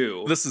for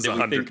you." This is that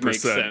we think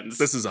makes 100%. sense.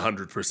 This is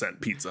 100%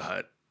 Pizza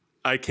Hut.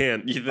 I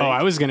can't. You think? Oh,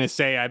 I was gonna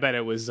say, I bet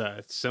it was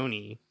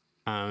Sony,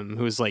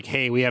 who was like,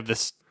 "Hey, we have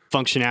this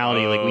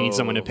functionality. Like, we need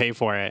someone to pay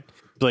for it.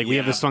 But, like, we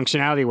have this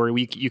functionality where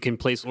you can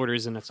place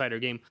orders inside our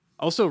game."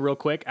 Also, real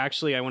quick,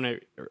 actually, I want to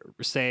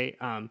say,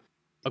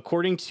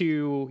 according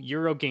to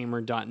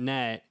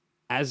Eurogamer.net,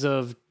 as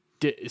of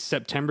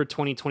September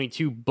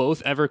 2022,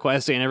 both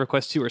EverQuest and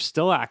EverQuest 2 are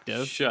still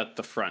active. Shut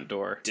the front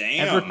door.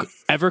 Damn.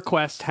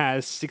 EverQuest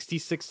has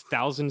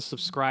 66,000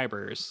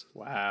 subscribers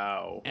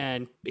Wow.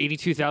 and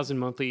 82,000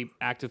 monthly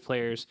active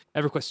players.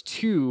 EverQuest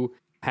 2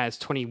 has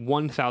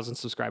 21,000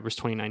 subscribers,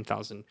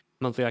 29,000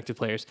 monthly active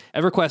players.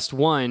 EverQuest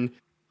 1,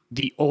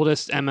 the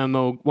oldest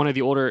MMO, one of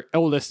the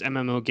oldest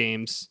MMO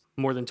games,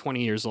 more than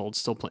 20 years old,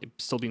 still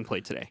being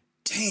played today.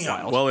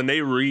 Damn. Well, and they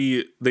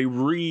relaunched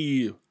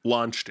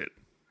it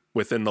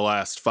within the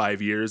last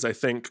 5 years, I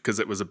think, because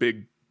it was a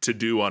big to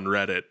do on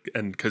Reddit,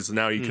 and because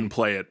now you can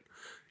play it.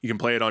 You can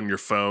play it on your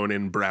phone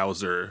in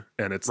browser,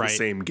 and it's the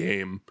same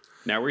game.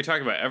 Now, were we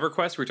talking about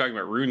EverQuest? We're talking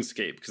about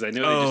RuneScape because I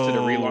know they just did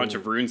a relaunch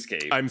of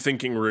RuneScape. I'm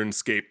thinking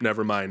RuneScape.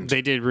 Never mind.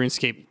 They did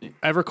RuneScape.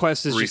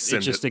 EverQuest is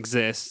Rescind just it.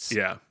 exists.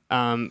 Yeah.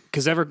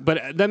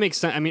 But that makes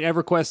sense. I mean,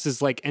 EverQuest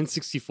is like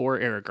N64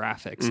 era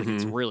graphics. Like,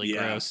 it's really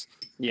Yeah. gross.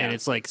 Yeah. And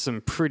it's like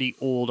some pretty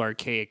old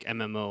archaic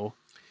MMO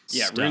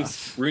Yeah,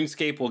 stuff.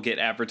 RuneScape will get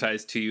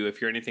advertised to you if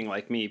you're anything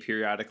like me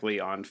periodically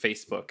on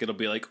Facebook. It'll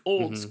be like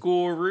old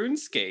school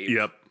RuneScape.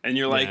 Yep. And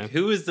you're like, Yeah.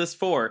 who is this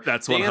for?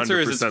 That's the answer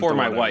is it's 100% for the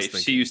my one I was wife. She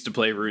thinking. used to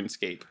play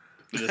RuneScape.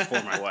 It is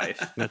for my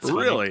wife. That's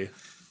funny. Really?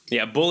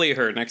 Yeah, bully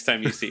her next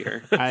time you see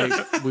her.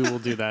 We will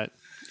do that.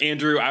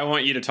 Andrew, I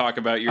want you to talk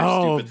about your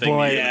Oh, stupid thing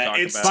boy. that you Yeah, talk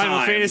it's about. Final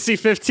Time. Fantasy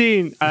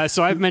 15.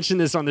 So I've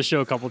mentioned this on the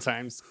show a couple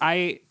times.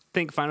 I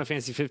think Final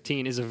Fantasy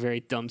 15 is a very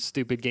dumb,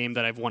 stupid game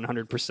that I've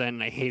 100%,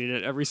 and I hated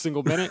it every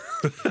single minute.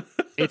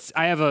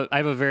 I have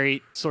a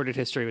very sordid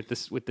history with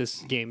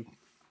this game.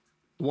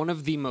 One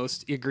of the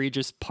most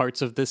egregious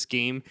parts of this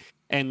game,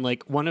 and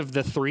like one of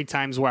the 3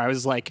 times where I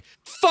was like,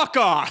 "Fuck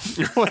off!"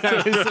 when I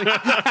was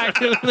like,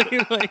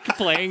 actively like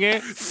playing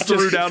it, Threw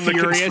just down the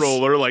furious.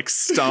 controller, like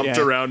stomped Yeah.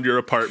 around your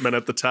apartment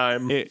at the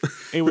time. It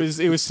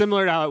was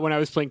similar to how when I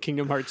was playing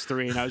Kingdom Hearts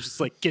 3, and I was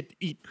just like,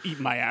 eat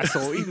my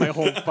asshole, eat my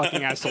whole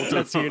fucking asshole,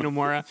 Tetsuya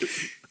Nomura.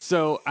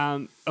 So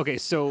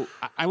so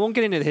I won't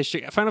get into the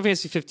history. Final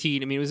Fantasy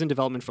 15. I mean, it was in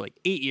development for like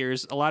 8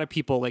 years. A lot of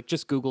people like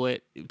just Google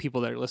it.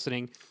 People that are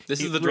listening. This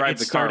is It- the Drive it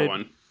the Car started-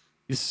 one.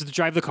 This is the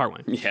Drive the Car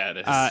one. Yeah, it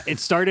is. It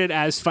started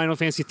as Final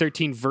Fantasy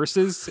 13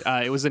 Versus.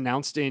 It was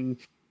announced in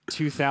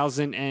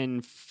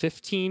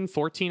 2015,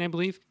 14, I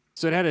believe.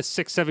 So it had a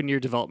 6-7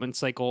 year development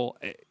cycle.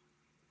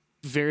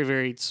 Very,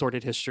 very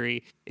sordid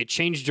history. It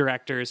changed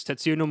directors.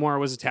 Tetsuya Nomura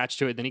was attached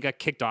to it. Then he got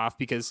kicked off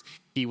because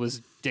he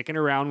was dicking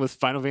around with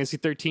Final Fantasy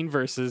 13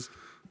 Versus.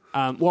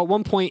 Well, at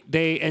one point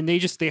they had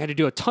to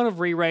do a ton of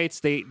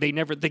rewrites.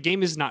 The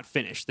game is not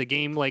finished. The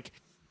game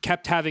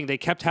kept having to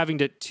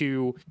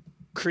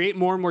create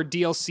more and more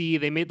DLC.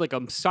 They made like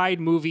a side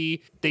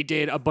movie. They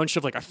did a bunch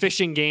of like a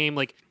fishing game.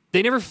 Like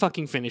they never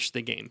fucking finished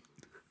the game.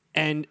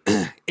 And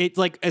it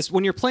like as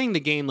when you're playing the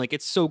game, like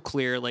it's so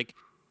clear, like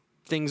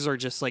things are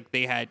just like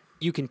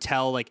you can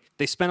tell like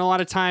they spent a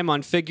lot of time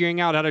on figuring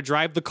out how to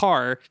drive the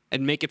car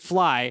and make it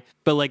fly,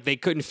 but like they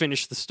couldn't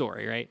finish the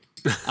story, right?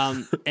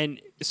 And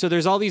so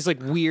there's all these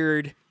like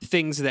weird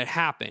things that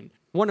happen.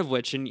 One of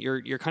which, and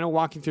you're kind of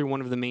walking through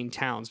one of the main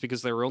towns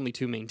because there were only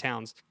 2 main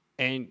towns,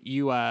 and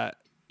you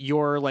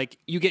you're like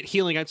you get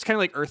healing. It's kind of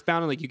like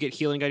Earthbound, and like you get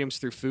healing items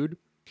through food.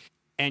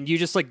 And you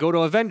just like go to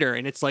a vendor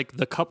and it's like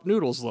the Cup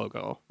Noodles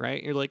logo,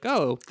 right? You're like,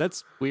 oh,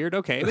 that's weird.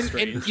 Okay.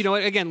 And you know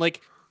what? Again,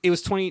 like it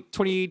was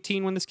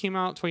 2018 when this came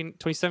out,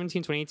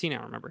 2017, 2018. I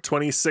don't remember.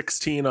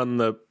 2016 on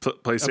the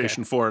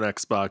PlayStation 4 and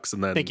Xbox,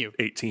 and then Thank you.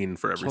 18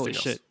 for everything Holy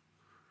else. shit.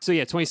 So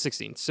yeah,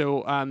 2016.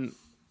 So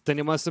then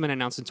it must have been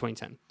announced in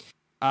 2010.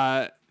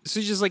 So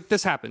it's just like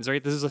this happens,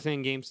 right? This is a thing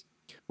in games.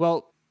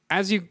 Well,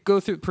 as you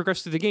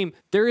progress through the game,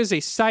 there is a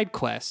side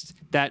quest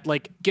that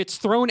like gets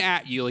thrown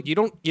at you. Like you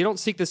don't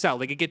seek this out.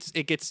 Like it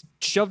gets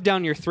shoved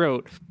down your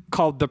throat,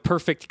 called the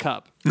Perfect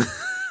Cup.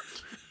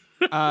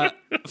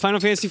 Final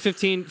Fantasy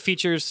 15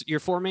 features your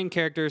 4 main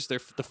characters. They're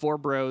the 4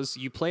 bros.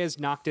 You play as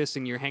Noctis,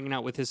 and you're hanging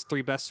out with his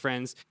 3 best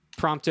friends,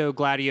 Prompto,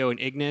 Gladio, and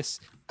Ignis.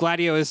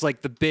 Gladio is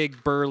like the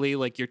big burly,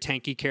 like your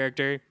tanky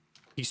character.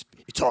 He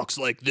talks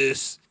like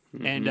this.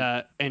 And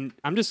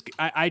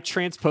I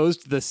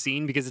transposed the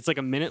scene because it's like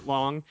a minute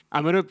long.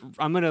 I'm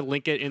gonna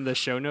link it in the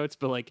show notes,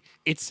 but like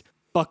it's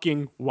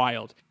fucking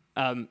wild.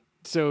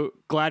 So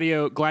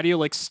Gladio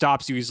like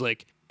stops you. He's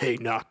like, "Hey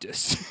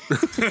Noctis,"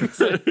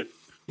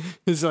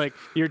 he's like,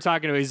 you're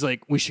talking to him. He's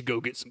like, "We should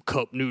go get some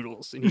cup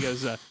noodles," and he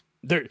goes,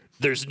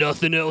 "There's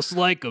nothing else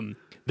like them.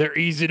 They're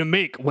easy to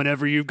make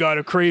whenever you've got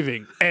a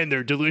craving, and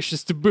they're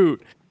delicious to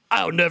boot.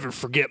 I'll never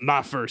forget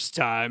my first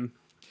time."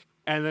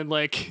 And then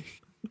like.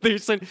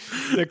 There's like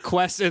the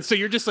quest, and so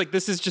you're just like,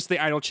 this is just the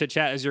idle chit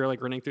chat as you're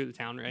like running through the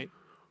town, right?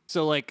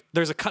 So like,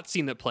 there's a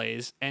cutscene that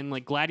plays, and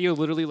like Gladio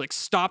literally like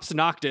stops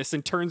Noctis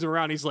and turns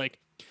around. He's like,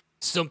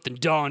 "Something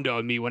dawned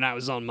on me when I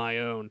was on my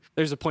own."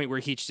 There's a point where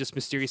he just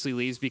mysteriously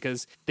leaves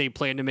because they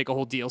planned to make a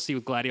whole DLC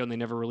with Gladio and they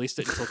never released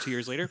it until 2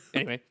 years later.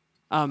 Anyway,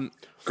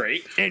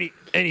 Great.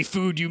 Any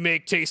food you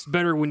make tastes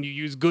better when you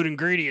use good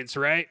ingredients,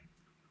 right?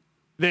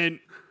 Then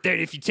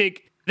if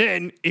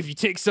you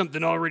take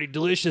something already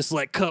delicious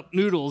like cup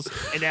noodles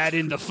and add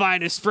in the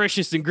finest,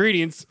 freshest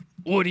ingredients,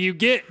 what do you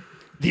get?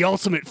 The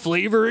ultimate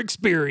flavor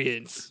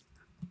experience.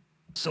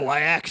 So I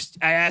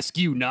ask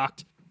you,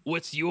 Noct,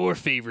 what's your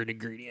favorite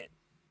ingredient?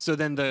 So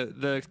then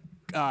the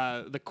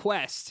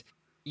quest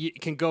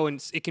can go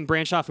and it can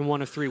branch off in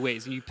one of 3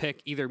 ways, and you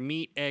pick either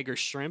meat, egg, or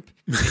shrimp,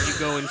 and you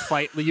go and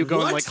fight. You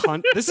go and like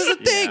hunt. This is a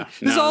thing. Yeah.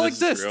 This No, all this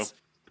is exists. real.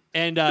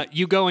 And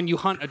you go and you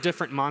hunt a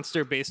different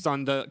monster based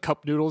on the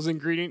cup noodles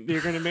ingredient that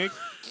you're going to make.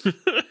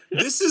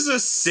 This is a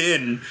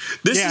sin.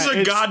 This Yeah, is a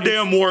it's-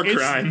 goddamn it's- war it's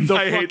crime. the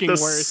I hate fucking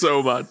this worst.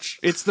 so much.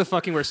 It's the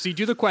fucking worst. So you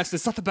do the quest.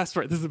 It's not the best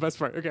part. This is the best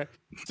part. Okay.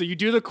 So you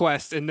do the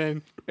quest, and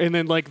then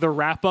like the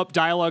wrap up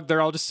dialogue,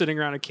 they're all just sitting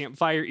around a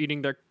campfire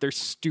eating their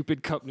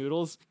stupid cup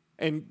noodles.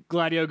 And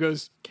Gladio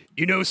goes,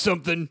 "You know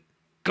something?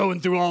 Going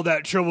through all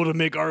that trouble to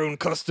make our own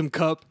custom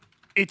cup,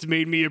 it's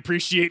made me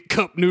appreciate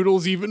cup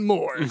noodles even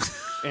more."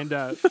 And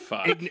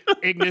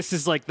Ignis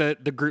is like the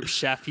group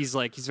chef. He's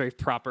very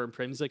proper and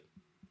prim. He's like,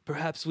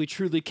 "Perhaps we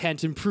truly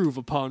can't improve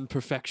upon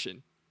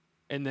perfection."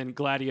 And then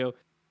Gladio,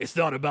 "It's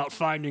not about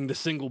finding the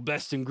single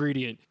best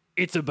ingredient.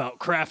 It's about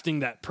crafting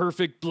that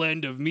perfect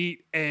blend of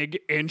meat, egg,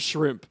 and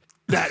shrimp.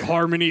 That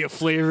harmony of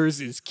flavors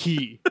is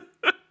key."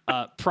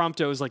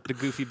 Prompto is like the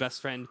goofy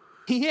best friend.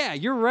 "Yeah,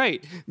 you're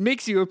right.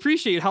 Makes you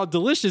appreciate how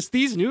delicious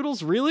these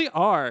noodles really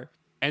are."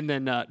 And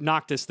then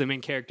Noctis, the main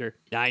character,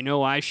 "I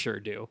know I sure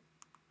do."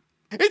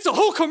 It's a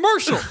whole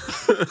commercial.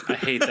 I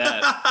hate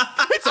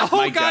that. It's a whole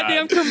My God.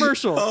 goddamn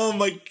commercial. Oh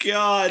my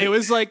god. It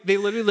was like they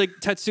literally like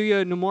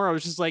Tetsuya Nomura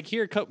was just like,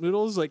 "Here, cup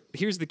noodles. Like,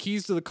 here's the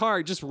keys to the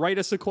car. Just write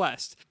us a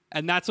quest."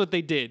 And that's what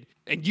they did.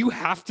 And you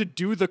have to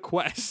do the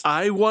quest.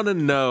 I want to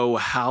know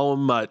how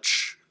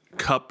much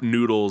Cup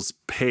Noodles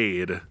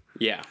paid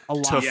Yeah. A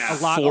lot,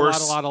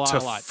 to a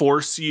lot.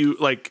 force you.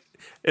 Like,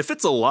 if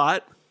it's a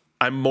lot,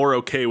 I'm more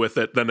okay with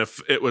it than if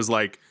it was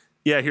like,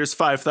 "Yeah, here's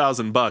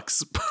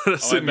 $5,000. Put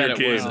us Oh, I in bet your it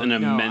game." was an No,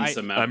 immense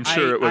I- amount. I'm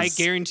sure it was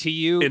I guarantee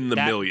you in the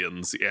that-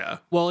 millions. Yeah.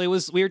 Well, it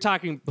was. We were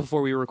talking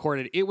before we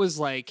recorded. It was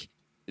like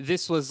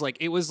this was like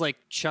it was like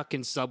Chuck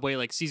and Subway,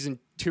 like season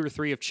 2 or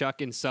 3 of Chuck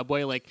and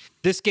Subway. Like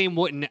this game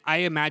wouldn't. I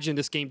imagine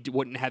this game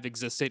wouldn't have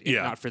existed if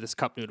Yeah. not for this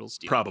cup noodles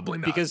deal. Probably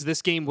not. Because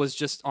this game was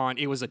just on.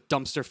 It was a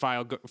dumpster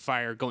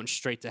fire going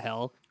straight to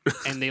hell,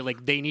 and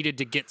they needed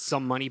to get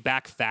some money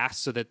back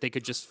fast so that they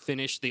could just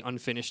finish the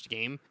unfinished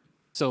game.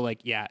 So like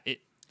yeah,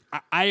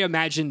 I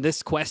imagine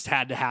this quest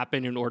had to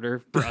happen in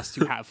order for us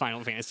to have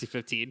Final Fantasy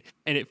 15,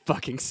 and it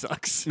fucking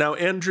sucks. Now,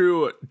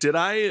 Andrew, did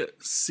I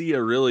see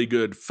a really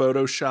good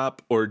Photoshop,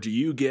 or do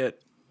you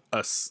get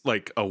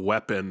a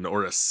weapon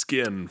or a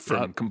skin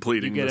from Yep.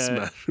 completing You this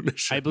get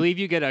mission? I believe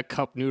you get a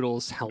cup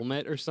noodles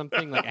helmet or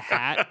something, like a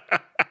hat.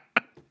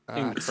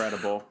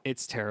 Incredible.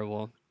 It's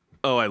terrible.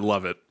 Oh, I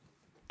love it.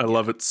 I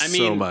love it I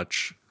so mean-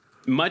 much.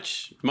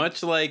 Much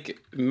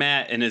like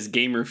Matt and his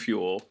gamer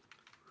fuel.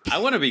 I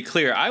want to be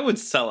clear. I would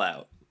sell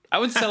out. I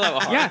would sell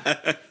out hard.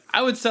 Yeah.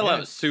 I would sell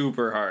out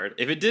super hard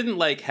if it didn't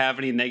like have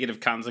any negative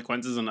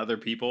consequences on other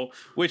people,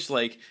 which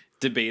like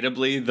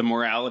debatably the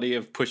morality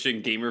of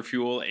pushing gamer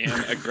fuel and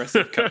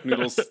aggressive cup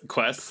noodles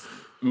quests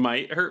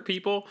might hurt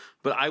people,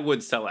 but I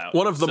would sell out.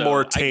 One of the So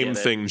more I get tame it.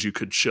 things you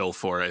could chill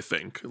for, I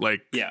think.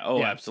 Like, Yeah. Oh,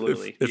 Yeah.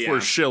 absolutely. if Yeah.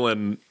 we're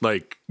shilling,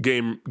 like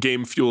game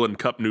fuel and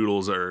cup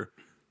noodles are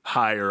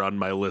higher on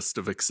my list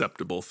of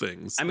acceptable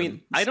things. I mean,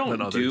 than- I than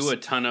don't others. do a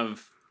ton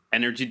of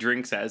energy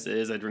drinks as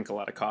is. I drink a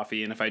lot of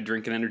coffee, and if I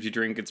drink an energy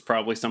drink, it's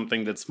probably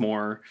something that's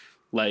more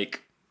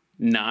like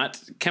not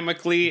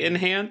chemically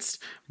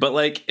enhanced. But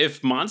like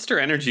if Monster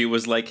Energy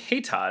was like, "Hey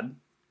Todd,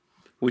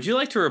 would you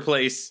like to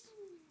replace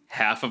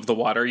half of the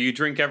water you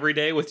drink every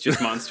day with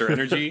just Monster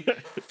Energy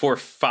for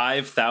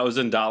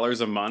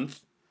 $5,000 a month?"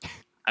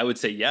 I would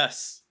say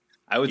yes.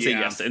 I would say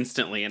Yeah. yes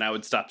instantly, and I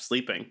would stop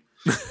sleeping.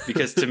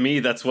 Because to me,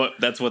 that's what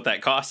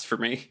that costs for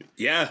me.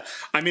 Yeah.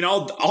 I mean,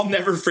 I'll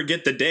never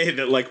forget the day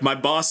that like my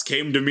boss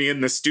came to me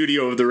in the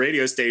studio of the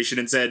radio station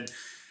and said,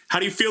 "How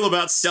do you feel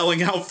about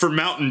selling out for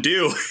Mountain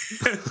Dew?"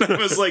 And I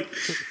was like,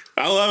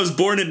 "Well, I was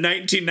born in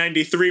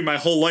 1993. My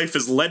whole life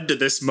has led to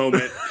this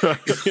moment."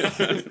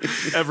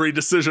 Every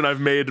decision I've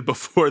made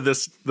before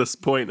this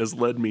point has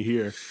led me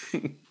here.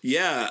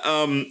 Yeah.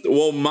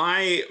 Well,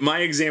 my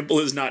example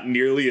is not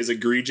nearly as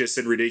egregious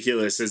and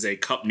ridiculous as a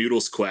cup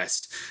noodles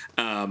quest.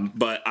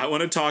 But I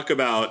want to talk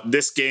about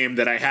this game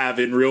that I have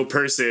in real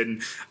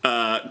person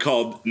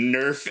called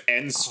Nerf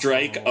and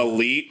Strike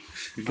Elite.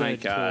 My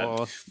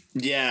God.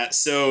 Yeah.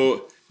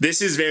 So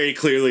this is very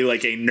clearly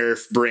like a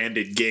Nerf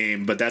branded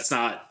game, but that's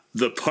not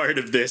the part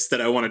of this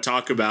that I want to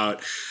talk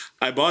about.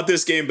 I bought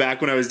this game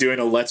back when I was doing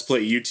a Let's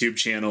Play YouTube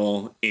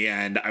channel,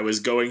 and I was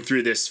going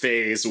through this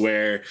phase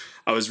where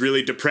I was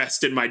really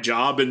depressed in my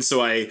job, and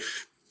so I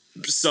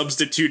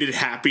substituted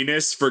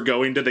happiness for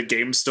going to the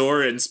game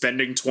store and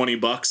spending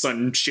 $20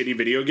 on shitty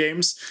video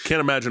games. Can't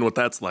imagine what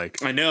that's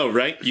like. I know,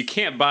 right? You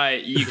can't buy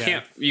you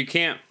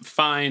can't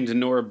find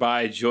nor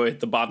buy joy at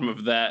the bottom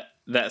of that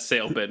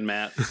sale bin,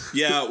 Matt.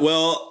 Yeah,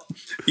 well,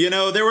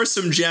 there were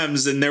some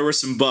gems and there were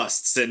some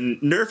busts, and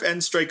Nerf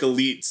End Strike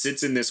Elite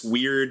sits in this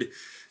weird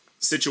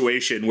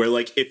situation where,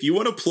 like, if you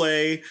want to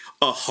play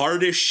a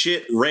hard as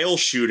shit rail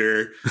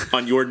shooter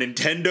on your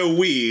Nintendo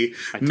Wii,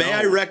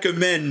 I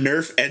recommend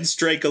Nerf End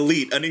Strike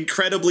Elite, an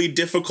incredibly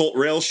difficult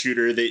rail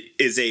shooter that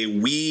is a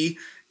Wii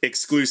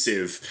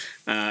exclusive.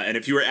 And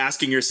if you were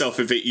asking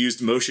yourself if it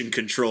used motion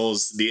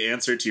controls, the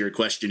answer to your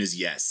question is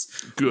yes.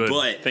 Good.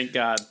 But Thank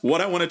God. what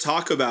I want to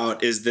talk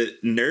about is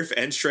that Nerf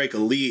End Strike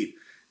Elite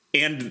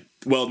and,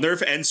 well,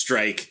 Nerf End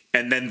Strike,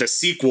 and then the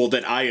sequel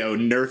that I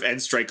own, Nerf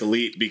End Strike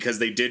Elite, because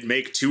they did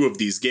make two of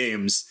these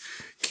games,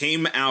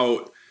 came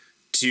out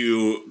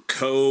to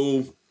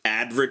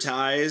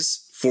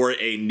co-advertise for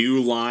a new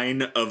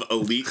line of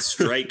Elite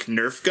Strike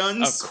Nerf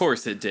guns. Of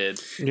course it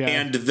did. Yeah,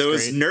 And that's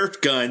those great.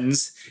 Nerf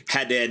guns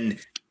had an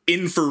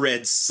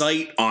infrared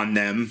sight on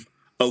them,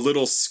 a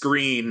little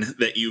screen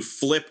that you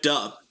flipped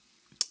up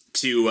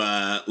to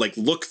like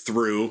look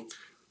through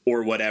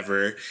or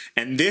whatever.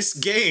 And this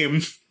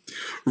game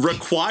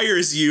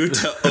requires you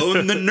to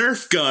own the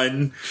Nerf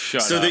gun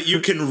so up. that you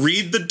can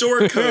read the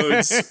door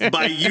codes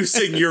by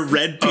using your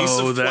red piece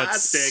of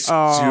that's plastic.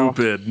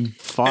 stupid.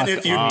 Fuck And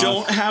if you off.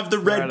 don't have the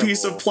red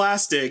piece of Incredible.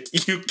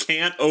 plastic, you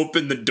can't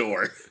open the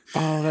door.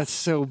 Oh, that's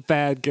so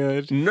bad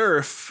good.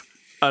 Nerf,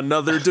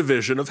 another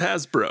division of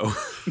Hasbro.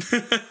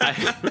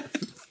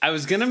 I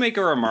was gonna make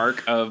a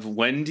remark of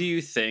when do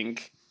you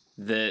think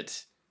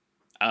that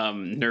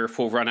Nerf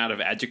will run out of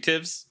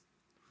adjectives,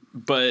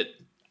 but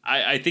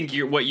I think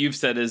what you've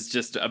said is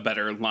just a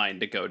better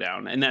line to go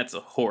down, and that's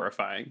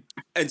horrifying.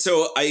 And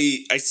so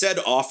I said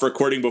off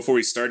recording before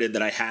we started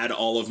that I had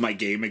all of my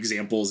game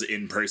examples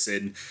in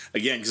person,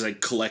 again, because I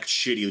collect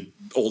shitty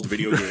old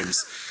video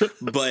games.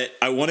 But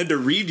I wanted to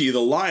read you the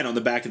line on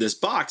the back of this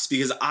box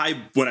because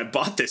when I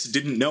bought this,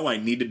 didn't know I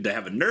needed to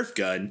have a Nerf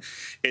gun.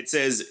 It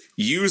says,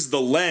 use the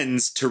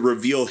lens to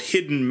reveal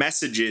hidden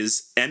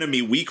messages,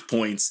 enemy weak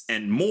points,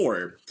 and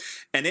more.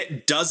 And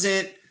it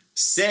doesn't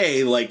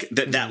say like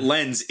that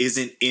lens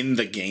isn't in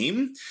the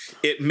game.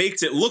 It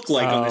makes it look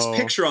like on this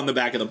picture on the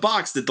back of the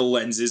box that the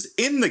lens is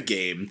in the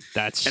game.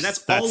 That's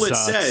All it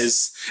sucks.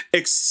 says,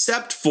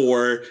 except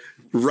for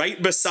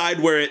right beside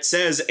where it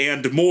says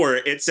and more,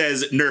 it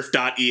says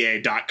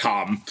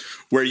nerf.ea.com,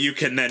 where you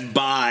can then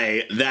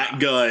buy that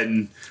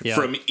gun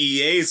from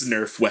EA's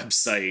Nerf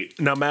website.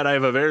 Now, Matt, I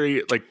have a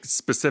very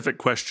specific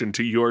question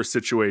to your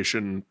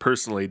situation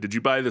personally. Did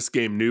you buy this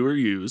game new or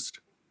used?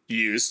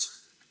 Used.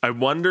 I'm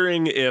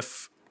wondering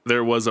if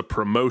there was a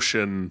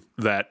promotion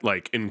that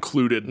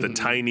included the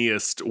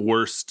tiniest,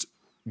 worst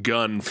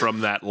gun from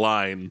that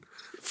line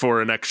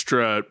for an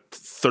extra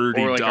 $30.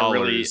 Or like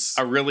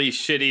a really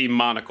shitty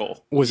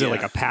monocle. Was it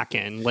like a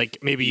pack-in? Like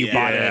maybe you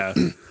bought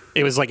it.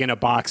 It was like in a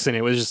box and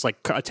it was just like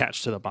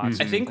attached to the box.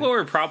 I think what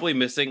we're probably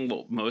missing,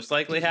 what most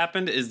likely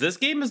happened, is this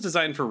game is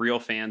designed for real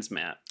fans,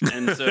 Matt,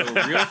 and so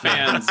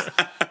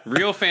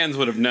real fans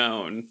would have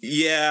known.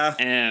 Yeah.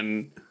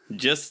 And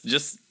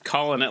just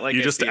calling it like You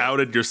I just see it.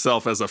 outed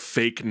yourself as a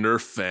fake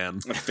Nerf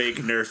fan. A fake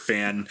Nerf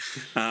fan.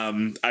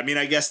 I mean,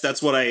 I guess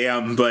that's what I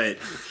am, but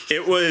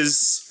it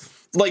was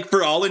like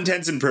for all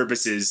intents and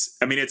purposes,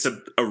 I mean, it's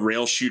a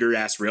rail shooter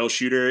ass rail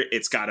shooter.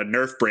 It's got a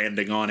Nerf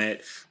branding on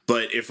it.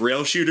 But if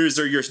rail shooters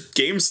are your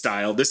game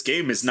style, this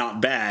game is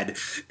not bad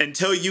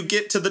until you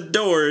get to the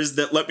doors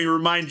that, let me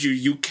remind you,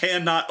 you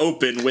cannot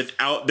open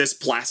without this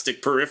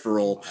plastic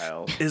peripheral.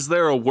 Wow. Is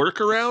there a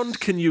workaround?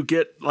 Can you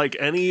get like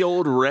any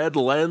old red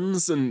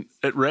lens and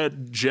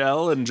red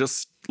gel and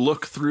just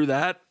look through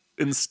that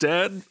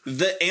instead?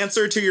 The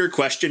answer to your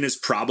question is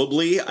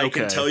probably. I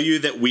can Okay. tell you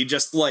that we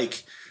just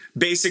like,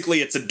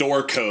 basically it's a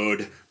door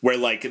code where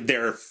like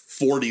there are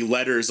 40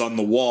 letters on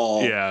the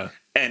wall. Yeah.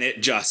 And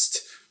it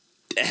just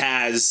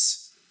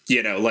has,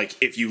 you know, like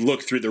if you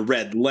look through the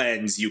red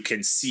lens, you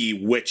can see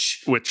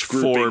which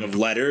grouping form of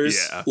letters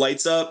Yeah.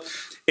 lights up.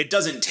 It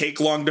doesn't take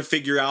long to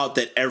figure out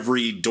that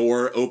every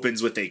door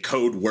opens with a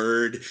code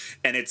word,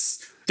 and there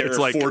It's are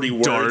like 40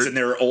 words, dart. and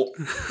there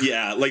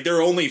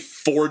are only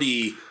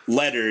 40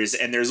 letters,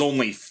 and there's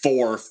only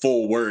 4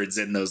 full words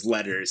in those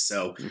letters.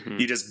 So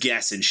you just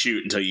guess and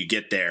shoot until you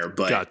get there.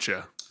 But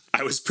Gotcha.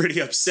 I was pretty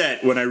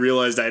upset when I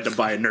realized I had to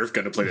buy a Nerf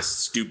gun to play this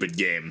stupid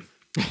game.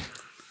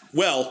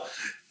 Well,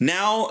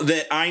 now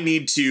that I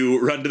need to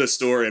run to the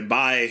store and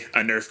buy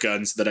a Nerf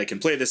gun so that I can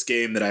play this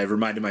game that I've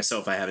reminded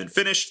myself I haven't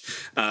finished,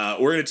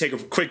 we're going to take a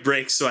quick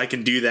break so I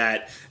can do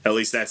that. At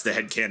least that's the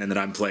headcanon that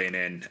I'm playing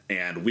in,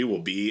 and we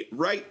will be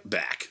right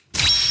back.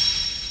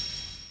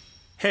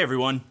 Hey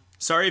everyone,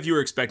 sorry if you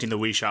were expecting the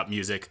Wii Shop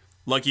music.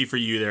 Lucky for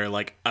you, there are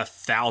like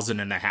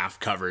 1,500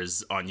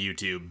 covers on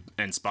YouTube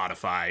and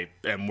Spotify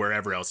and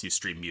wherever else you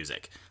stream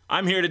music.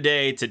 I'm here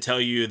today to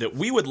tell you that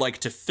we would like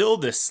to fill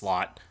this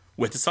slot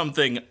with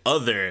something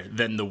other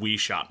than the Wii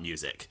Shop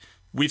music.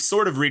 We've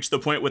sort of reached the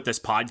point with this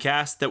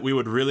podcast that we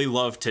would really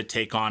love to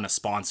take on a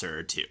sponsor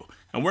or two.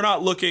 And we're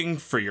not looking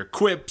for your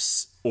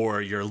quips or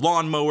your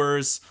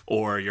lawnmowers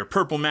or your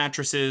purple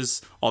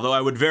mattresses, although I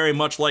would very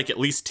much like at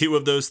least 2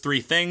 of those 3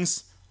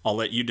 things. I'll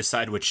let you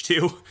decide which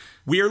 2.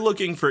 We are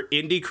looking for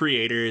indie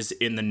creators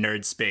in the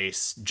nerd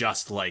space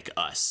just like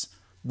us.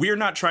 We're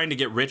not trying to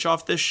get rich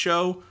off this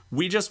show.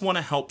 We just want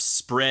to help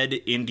spread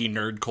indie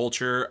nerd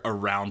culture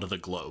around the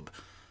globe.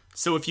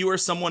 So if you are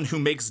someone who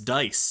makes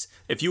dice,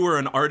 if you are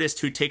an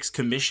artist who takes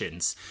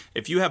commissions,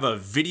 if you have a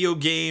video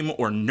game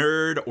or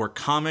nerd or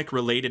comic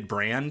related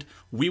brand,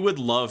 we would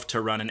love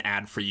to run an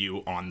ad for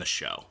you on the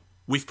show.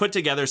 We've put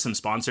together some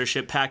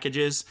sponsorship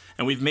packages,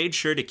 and we've made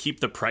sure to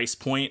keep the price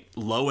point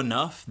low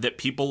enough that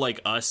people like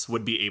us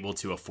would be able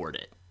to afford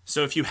it.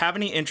 So if you have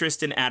any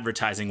interest in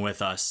advertising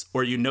with us,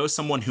 or you know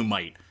someone who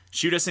might,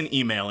 shoot us an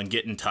email and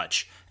get in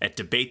touch at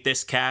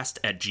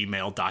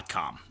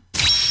debatethiscast@gmail.com.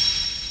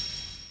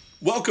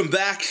 Welcome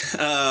back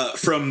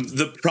from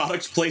the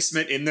product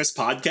placement in this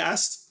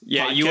podcast.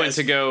 Yeah, you went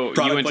to go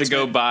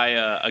buy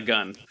a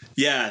gun.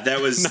 Yeah,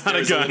 that was Not that a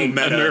was gun, a little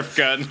meta. Nerf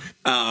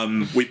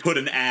gun. We put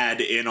an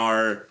ad in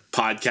our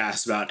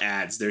podcast about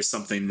ads. There's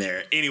something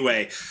there.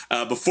 Anyway,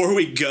 before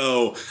we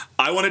go,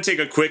 I want to take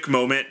a quick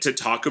moment to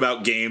talk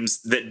about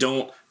games that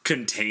don't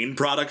contain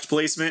product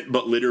placement,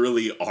 but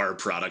literally are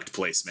product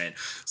placement.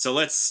 So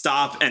let's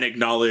stop and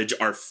acknowledge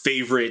our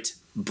favorite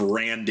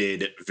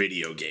branded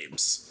video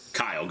games.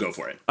 Kyle, go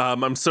for it.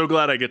 I'm so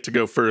glad I get to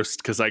go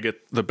first because I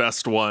get the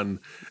best one,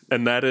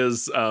 and that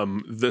is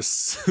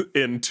this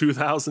in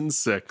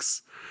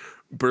 2006.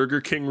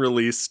 Burger King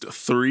released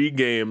 3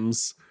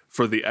 games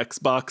for the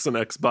Xbox and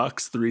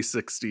Xbox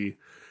 360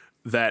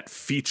 that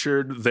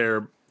featured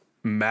their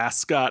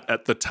mascot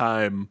at the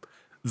time,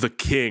 the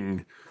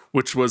King,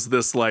 which was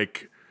this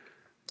like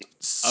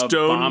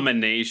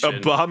Abomination.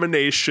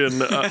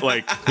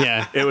 like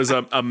Yeah. it was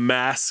a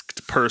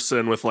masked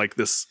person with like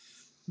this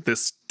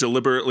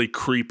deliberately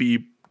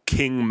creepy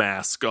king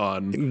mask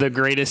on. The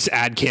greatest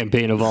ad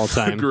campaign of all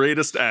time.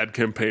 Greatest ad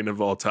campaign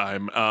of all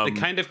time. The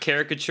kind of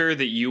caricature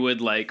that you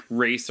would like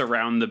race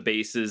around the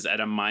bases at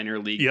a minor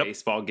league Yep.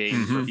 baseball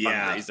game for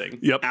Yeah. fundraising.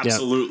 Yep.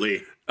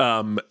 Absolutely.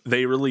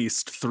 They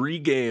released 3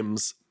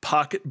 games: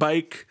 Pocket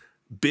Bike,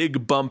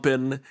 Big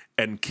Bumpin',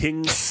 and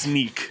King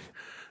Sneak.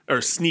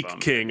 Or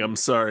Sneak King, I'm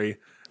sorry.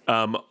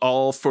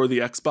 All for the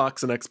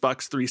Xbox and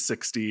Xbox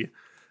 360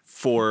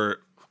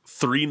 for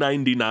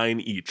 $3.99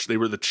 each. They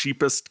were the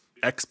cheapest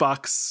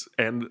Xbox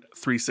and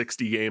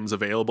 360 games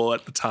available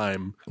at the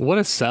time. What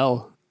a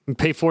sell.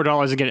 Pay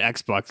 $4 and get an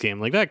Xbox game.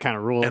 Like, that kind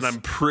of rules. And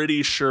I'm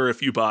pretty sure if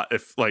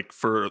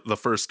for the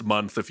first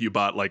month, if you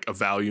bought like a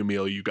value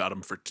meal, you could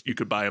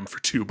buy them for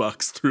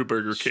 $2 through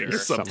Burger King or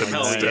something something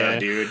like Hell that. yeah, instead.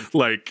 dude.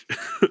 Like,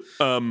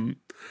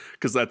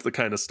 because that's the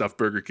kind of stuff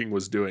Burger King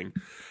was doing.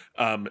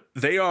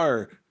 They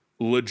are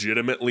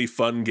legitimately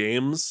fun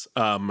games.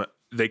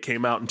 They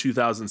came out in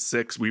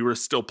 2006. We were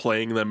still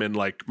playing them in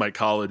like my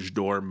college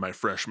dorm my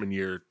freshman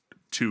year,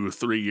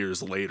 2-3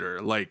 years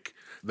later. Like,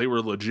 they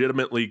were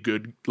legitimately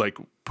good, like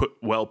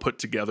well put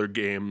together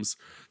games.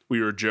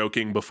 We were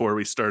joking before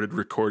we started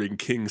recording.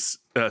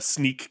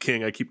 Sneak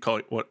King. I keep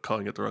calling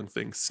it the wrong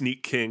thing.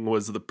 Sneak King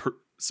was the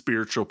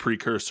spiritual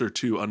precursor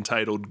to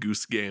Untitled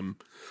Goose Game,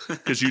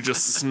 because you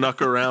just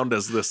snuck around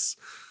as this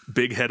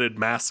big-headed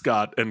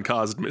mascot and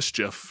caused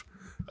mischief.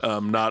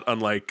 Not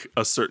unlike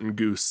a certain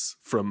goose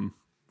from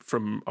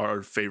from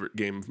our favorite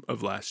game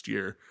of last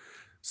year.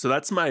 So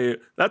that's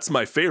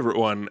my favorite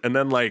one. And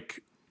then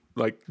like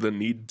the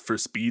Need for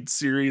Speed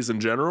series in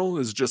general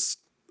is just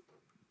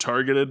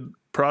targeted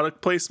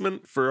product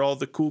placement for all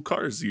the cool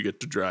cars you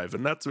get to drive.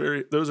 And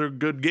those are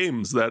good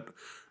games that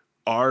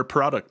are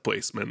product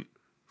placement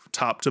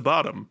top to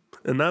bottom.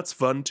 And that's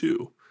fun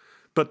too.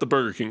 But the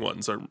Burger King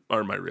ones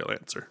are my real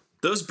answer.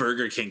 Those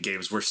Burger King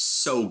games were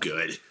so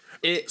good.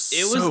 It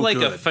was So like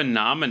a good.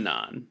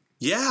 phenomenon.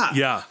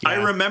 Yeah. I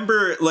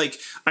remember,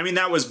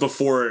 that was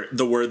before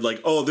the word,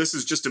 this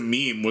is just a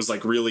meme was,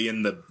 really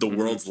in the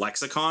world's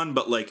lexicon.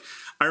 But,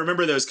 I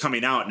remember those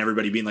coming out and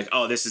everybody being like,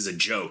 oh, this is a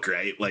joke,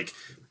 right?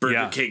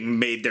 Burger King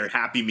made their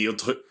Happy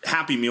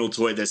Meal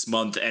toy this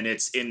month, and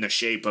it's in the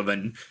shape of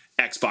an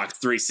Xbox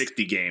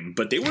 360 game.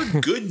 But they were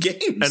good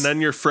games. And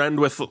then your friend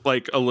with,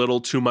 a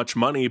little too much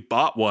money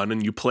bought one,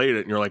 and you played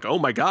it, and you're like, oh,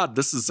 my God,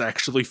 this is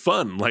actually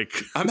fun.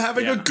 I'm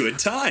having a good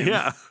time.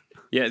 Yeah.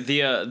 Yeah,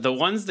 the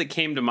ones that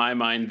came to my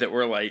mind that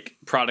were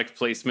product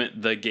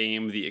placement, the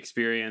game, the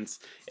experience,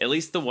 at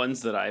least the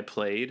ones that I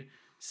played.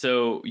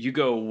 So you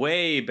go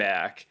way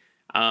back,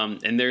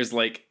 and there's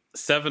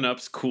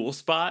 7-Up's Cool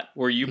Spot,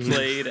 where you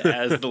played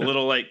as the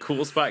little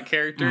Cool Spot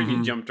character and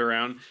you jumped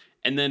around.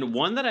 And then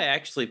one that I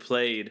actually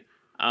played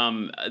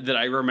that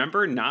I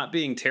remember not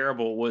being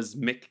terrible was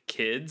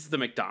McKids, the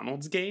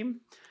McDonald's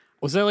game.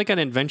 Was that an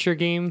adventure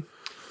game?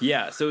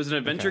 Yeah, so it was an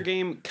adventure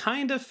game,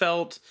 kind of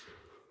felt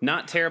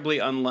not terribly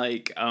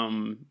unlike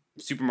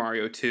Super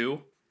Mario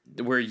 2,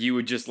 where you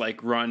would just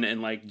run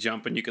and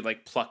jump and you could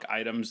pluck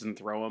items and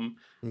throw them.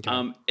 Okay.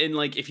 And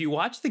if you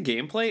watch the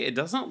gameplay, it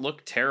doesn't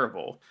look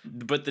terrible.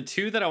 But the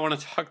two that I want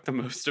to talk the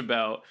most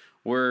about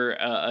were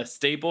a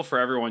staple for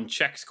everyone,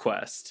 Chex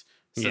Quest.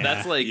 So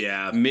that's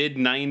mid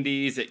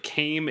 90s. It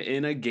came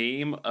in a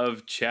game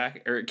of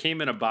it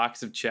came in a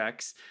box of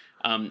Chex.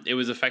 It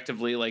was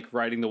effectively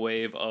riding the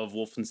wave of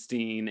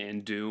Wolfenstein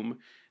and Doom.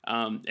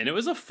 And it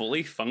was a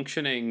fully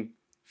functioning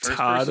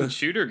first-person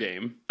shooter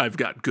game. I've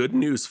got good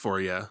news for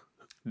you.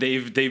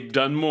 They've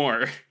done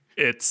more.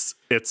 It's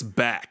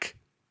back.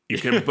 You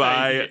can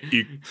buy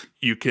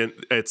you can.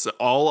 It's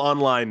all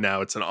online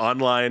now. It's an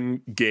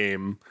online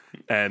game,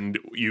 and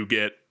you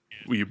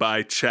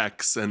buy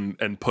checks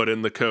and put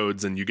in the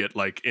codes, and you get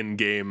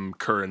in-game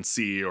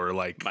currency or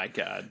my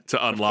God,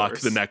 to unlock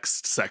the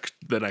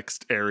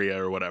next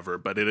area or whatever.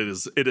 But it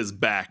is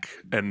back,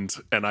 and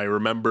I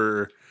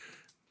remember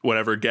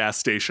whatever gas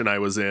station I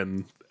was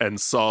in and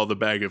saw the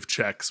bag of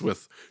checks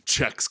with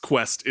Chex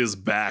Quest is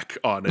back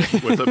on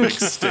it with a big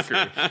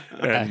sticker.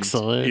 And,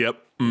 excellent. Yep.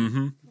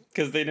 Mm-hmm.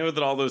 Because they know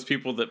that all those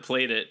people that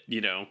played it,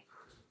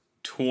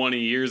 20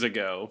 years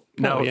ago,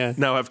 now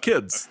have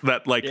kids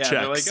that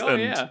checks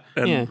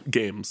and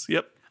games.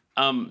 Yep.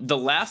 The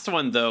last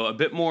one though, a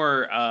bit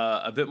more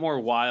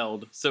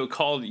wild. So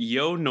called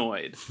Yo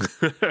Noid.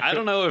 I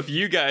don't know if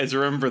you guys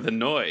remember the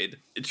Noid.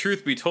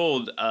 Truth be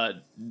told,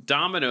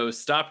 Domino's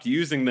stopped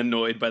using the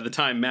Noid by the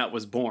time Matt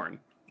was born.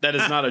 That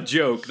is not a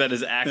joke. That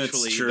is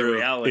actually the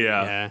reality.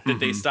 Yeah. That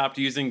they stopped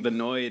using the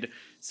Noid.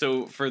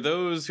 So for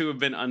those who have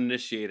been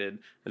uninitiated,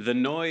 the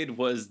Noid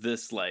was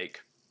this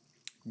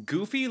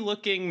goofy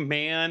looking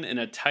man in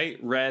a tight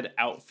red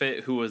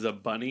outfit who was a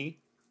bunny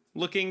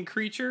looking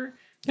creature.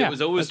 It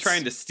was always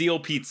trying to steal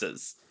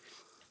pizzas.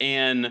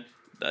 And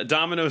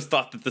Domino's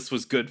thought that this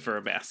was good for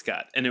a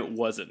mascot, and it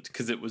wasn't,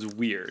 because it was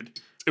weird.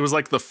 It was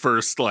the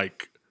first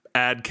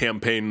ad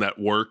campaign that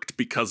worked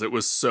because it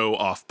was so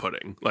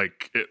off-putting.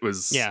 It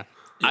was... Yeah.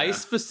 I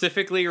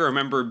specifically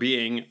remember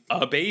being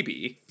a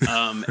baby,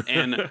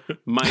 and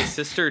my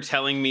sister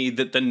telling me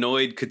that the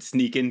Noid could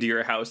sneak into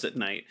your house at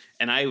night,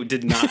 and I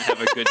did not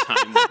have a good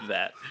time with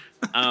that.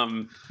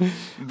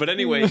 But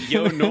anyway,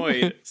 Yo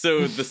Noid.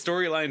 So the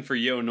storyline for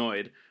Yo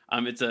Noid,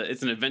 it's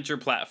an adventure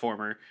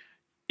platformer.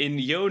 In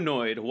Yo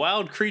Noid,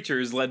 wild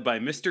creatures led by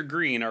Mr.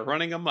 Green are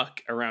running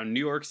amok around New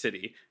York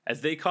City.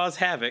 As they cause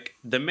havoc,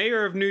 the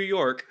mayor of New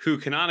York, who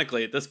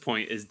canonically at this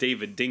point is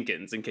David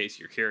Dinkins, in case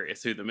you're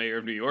curious who the mayor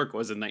of New York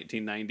was in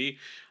 1990,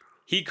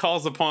 he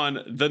calls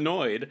upon the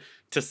Noid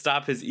to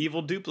stop his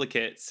evil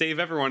duplicate, save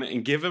everyone,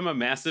 and give him a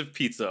massive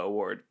pizza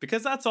award.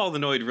 Because that's all the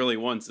Noid really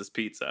wants is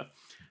pizza.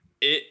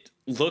 It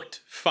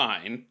looked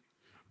fine.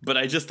 But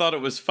I just thought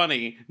it was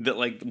funny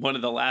that one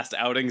of the last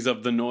outings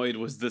of the Noid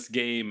was this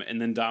game,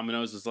 and then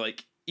Domino's was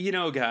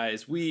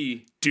guys,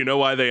 we... Do you know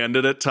why they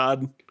ended it,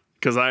 Todd?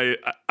 Because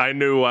I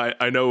knew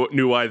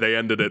why they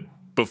ended it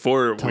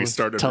before we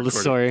started Tell recording.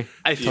 the story.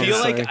 I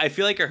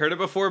feel like I heard it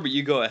before, but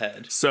you go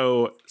ahead.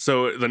 So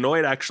the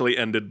Noid actually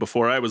ended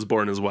before I was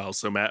born as well.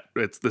 So Matt,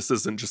 this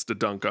isn't just a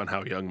dunk on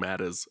how young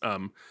Matt is.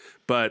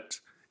 But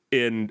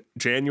in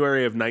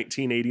January of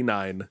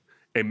 1989,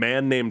 a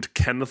man named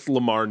Kenneth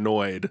Lamar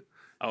Noid,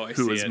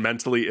 who was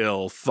mentally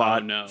ill,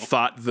 thought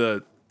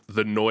the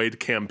Noid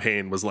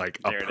campaign was a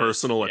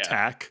personal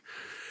attack,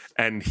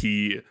 and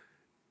he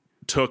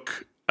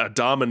took a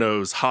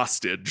Domino's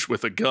hostage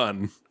with a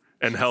gun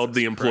and held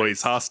the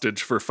employees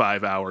hostage for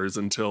 5 hours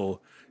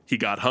until he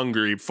got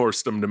hungry,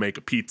 forced them to make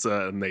a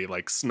pizza, and they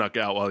snuck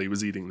out while he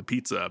was eating the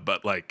pizza.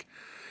 But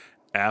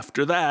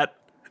after that,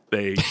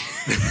 they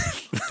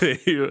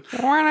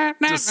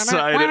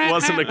decide it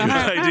wasn't a good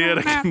idea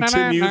to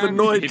continue the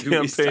Noid Maybe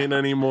we campaign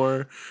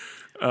anymore.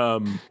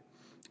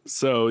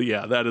 So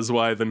yeah, that is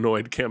why the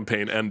Noid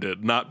campaign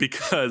ended, not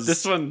because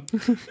This one,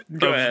 of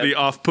go ahead. the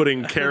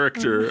off-putting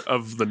character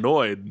of the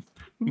Noid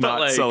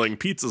not like- selling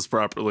pizzas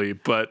properly,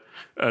 but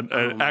an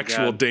my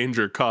actual God.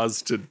 danger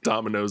caused to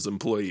Domino's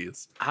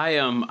employees.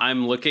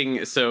 I'm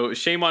looking. So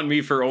shame on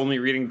me for only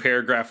reading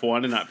paragraph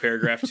 1 and not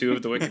paragraph 2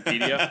 of the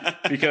Wikipedia,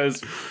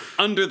 because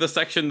under the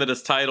section that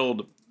is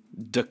titled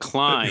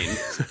 "Decline"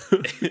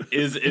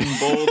 is in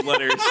bold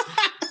letters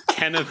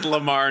Kenneth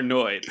Lamar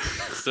Noid.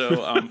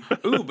 So,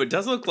 but it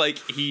does look like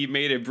he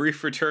made a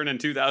brief return in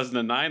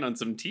 2009 on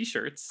some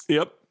T-shirts.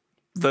 Yep.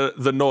 The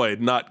Noid,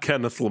 not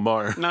Kenneth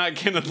Lamar. Not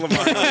Kenneth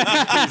Lamar. To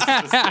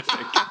be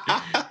specific.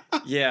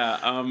 Yeah,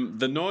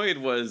 the Noid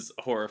was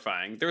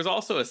horrifying. There was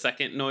also a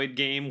second Noid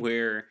game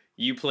where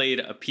you played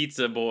a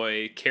pizza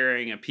boy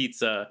carrying a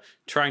pizza,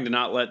 trying to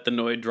not let the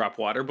Noid drop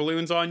water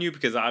balloons on you,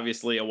 because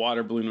obviously a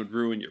water balloon would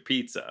ruin your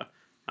pizza.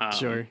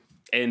 Sure.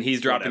 And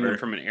he's dropping Whatever. them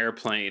from an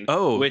airplane.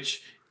 Oh.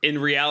 Which in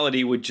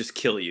reality would just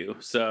kill you.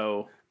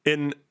 So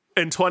In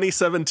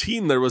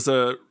 2017, there was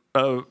a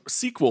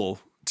sequel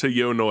to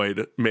Yo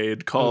Noid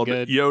made called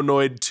good. Yo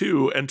Noid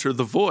 2: Enter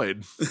the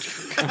Void.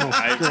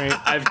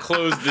 I've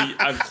closed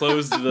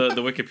the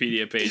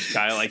Wikipedia page,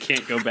 Kyle. I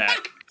can't go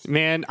back.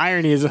 Man,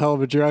 irony is a hell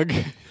of a drug.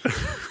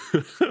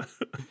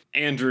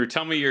 Andrew,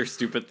 tell me your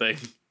stupid thing.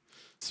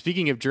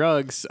 Speaking of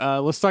drugs,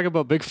 let's talk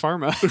about Big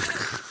Pharma.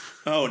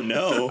 Oh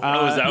no.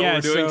 Oh, is that yeah,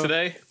 what we're doing so-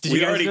 today? Did you We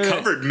guys already know that-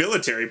 covered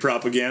military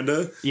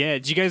propaganda. Yeah,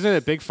 did you guys know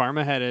that Big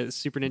Pharma had a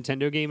Super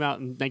Nintendo game out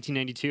in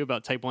 1992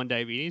 about type 1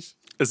 diabetes?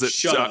 Is it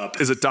Shut up.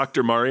 Is it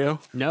Dr.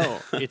 Mario? No,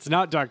 it's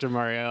not Dr.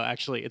 Mario,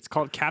 actually. It's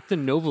called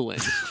Captain Novolin.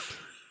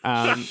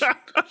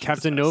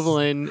 Captain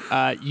Novolin,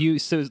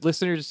 so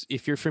listeners,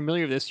 if you're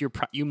familiar with this,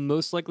 you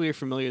most likely are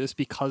familiar with this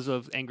because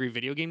of Angry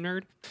Video Game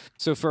Nerd.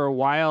 So for a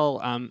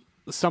while,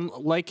 some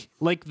like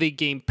the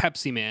game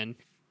Pepsi Man,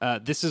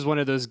 this is one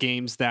of those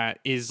games that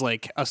is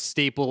like a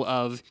staple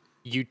of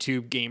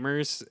YouTube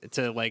gamers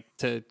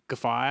to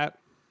guffaw at,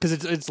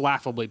 because it's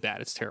laughably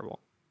bad. It's terrible.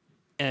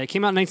 It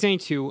came out in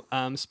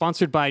 1992,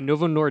 sponsored by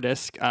Novo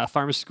Nordisk, a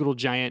pharmaceutical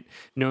giant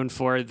known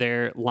for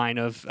their line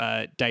of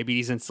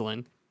diabetes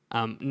insulin.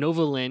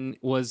 Novolin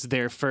was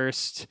their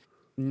first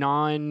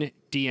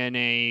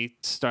non-DNA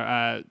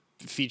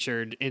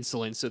featured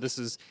insulin. So this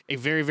is a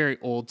very, very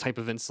old type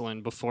of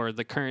insulin before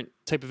the current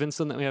type of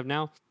insulin that we have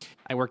now.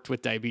 I worked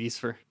with diabetes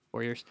for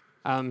 4 years.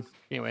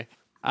 Anyway,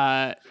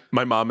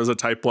 My mom is a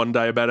type 1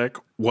 diabetic,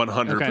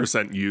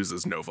 100%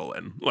 uses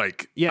Novolin.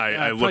 Like, yeah,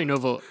 I probably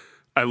looked, Novo.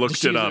 I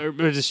looked it up. Or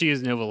does she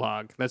use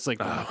Novolog? That's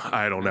like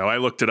I don't know. I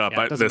looked it up.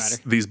 Yeah, it doesn't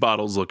matter. These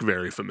bottles look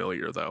very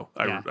familiar, though.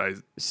 Yeah.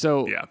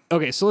 So Yeah.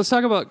 Okay, so let's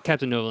talk about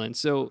Captain Novolin.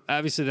 So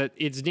obviously that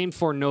it's named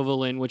for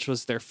Novolin, which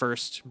was their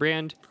first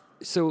brand.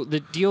 So the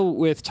deal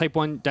with type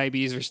 1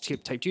 diabetes versus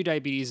type 2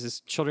 diabetes is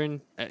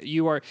children.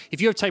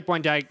 If you have type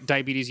 1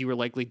 diabetes, you were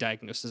likely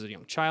diagnosed as a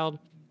young child.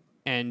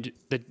 And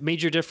the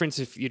major difference,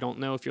 if you don't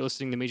know, if you're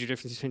listening, the major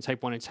difference between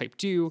type 1 and type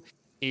 2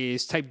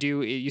 is type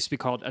 2, it used to be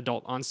called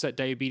adult onset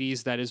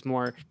diabetes. That is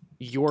more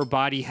your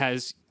body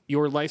has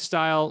your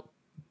lifestyle,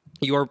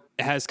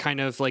 has kind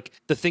of like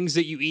the things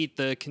that you eat,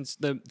 the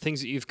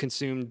things that you've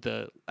consumed,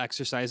 the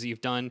exercise that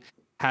you've done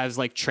has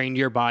like trained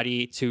your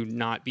body to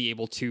not be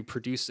able to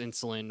produce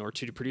insulin or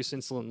to produce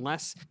insulin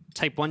less.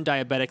 Type 1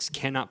 diabetics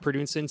cannot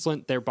produce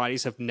insulin. Their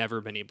bodies have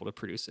never been able to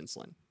produce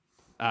insulin.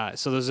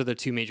 So those are the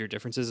two major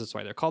differences. That's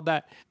why they're called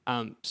that.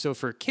 So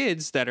for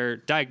kids that are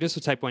diagnosed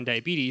with type 1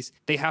 diabetes,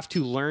 they have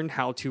to learn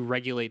how to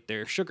regulate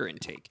their sugar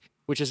intake,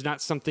 which is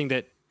not something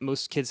that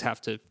most kids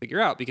have to figure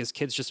out because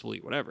kids just will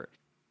eat whatever.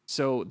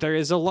 So there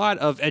is a lot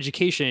of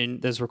education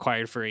that's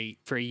required for a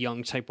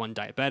young type 1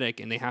 diabetic,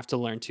 and they have to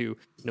learn to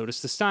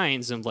notice the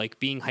signs of like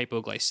being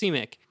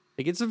hypoglycemic.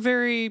 Like it's a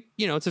very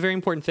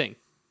important thing.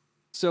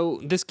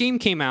 So this game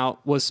came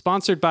out, was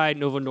sponsored by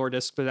Novo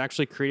Nordisk, but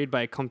actually created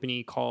by a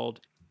company called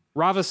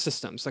Rava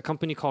Systems,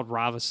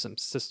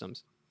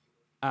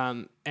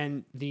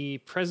 and the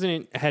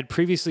president had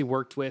previously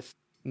worked with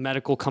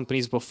medical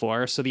companies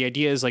before. So the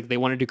idea is like they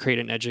wanted to create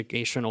an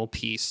educational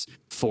piece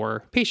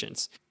for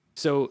patients.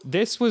 So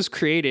this was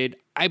created,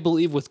 I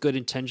believe, with good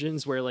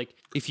intentions, where like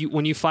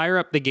when you fire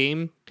up the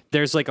game,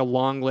 there's like a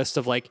long list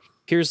of like,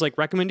 here's like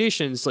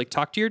recommendations, like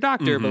talk to your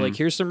doctor, but like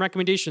here's some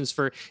recommendations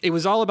it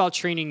was all about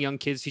training young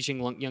kids,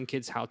 teaching young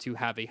kids how to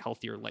have a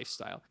healthier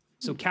lifestyle.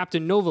 So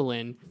Captain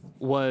Novolin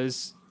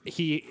was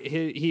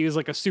he was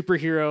like a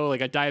superhero,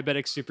 like a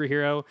diabetic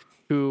superhero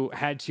who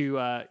had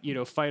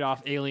to fight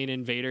off alien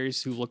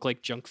invaders who look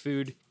like junk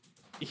food.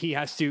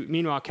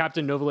 Meanwhile,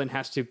 Captain Novolin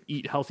has to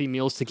eat healthy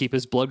meals to keep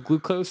his blood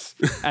glucose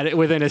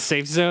within a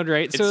safe zone,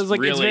 right? So it's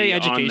like really it's very on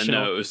the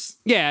educational. nose.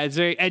 Yeah, it's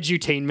very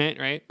edutainment,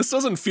 right? This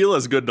doesn't feel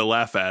as good to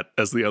laugh at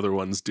as the other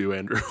ones do,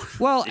 Andrew.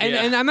 Well, and,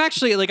 Yeah. and I'm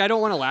actually like, I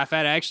don't want to laugh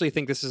at it. I actually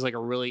think this is like a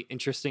really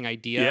interesting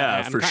idea.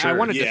 Yeah, I for sure. I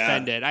want to Yeah.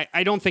 defend it.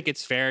 I don't think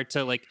it's fair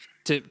to like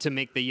to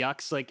make the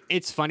yucks. Like,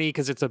 it's funny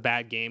because it's a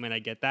bad game, and I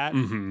get that.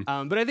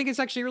 But I think it's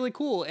actually really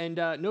cool. And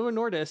Novo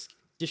Nordisk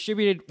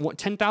distributed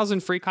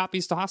 10,000 free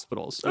copies to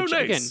hospitals, which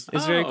nice. again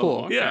is very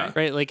cool. okay. Yeah.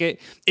 Right, like it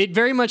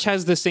very much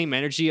has the same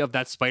energy of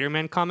that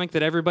Spider-Man comic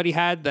that everybody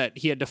had, that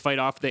he had to fight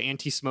off the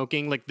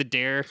anti-smoking, like the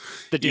dare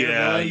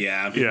villain.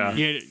 Yeah.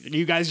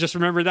 You guys just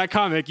remember that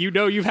comic,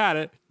 you've had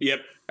it.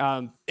 Yep.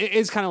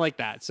 It's kind of like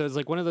that. So it's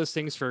like one of those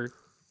things for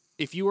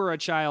if you were a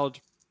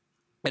child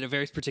at a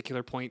very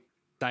particular point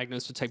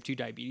diagnosed with type 2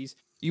 diabetes,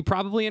 you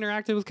probably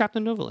interacted with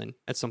Captain Novolin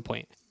at some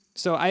point.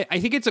 So I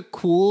think it's a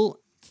cool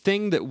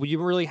thing that we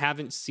really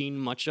haven't seen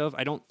much of.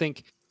 I don't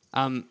think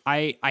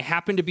I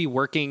happened to be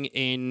working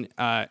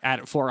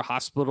for a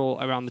hospital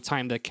around the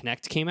time that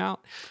Kinect came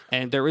out,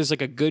 and there was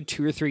like a good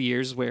 2 or 3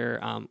 years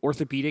where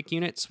orthopedic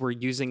units were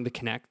using the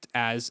Kinect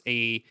as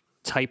a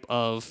type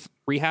of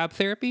rehab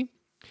therapy.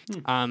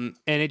 And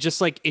it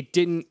just like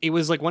it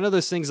was like one of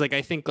those things, like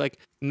I think like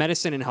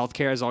medicine and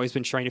healthcare has always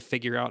been trying to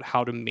figure out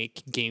how to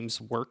make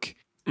games work.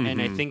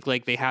 And I think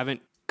like they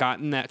haven't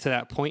gotten that to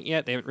that point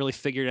yet. They haven't really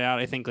figured it out.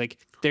 I think like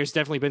there's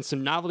definitely been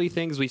some novelty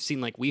things. We've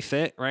seen like Wii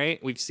Fit,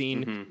 right? We've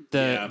seen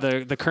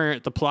the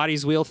current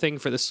Pilates wheel thing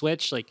for the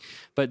Switch, like,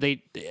 but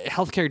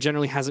healthcare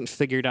generally hasn't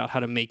figured out how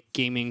to make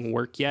gaming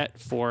work yet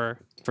for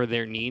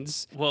their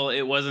needs. Well,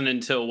 it wasn't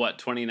until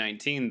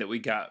 2019 that we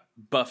got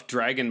Buff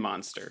Dragon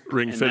Monster.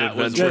 Ring And Fit that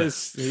was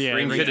Adventure.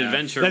 Ring Fit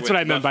Adventure. That's with what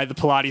I meant Buff- by the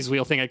Pilates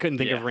wheel thing. I couldn't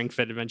think of Yeah. Ring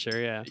Fit Adventure.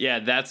 Yeah. Yeah,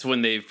 that's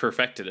when they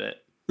perfected it.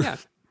 Yeah.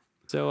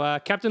 So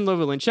Captain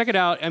Novolin, check it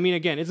out. I mean,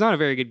 again, it's not a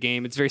very good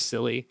game. It's very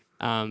silly,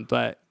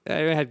 but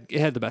it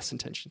had the best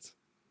intentions.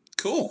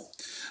 Cool.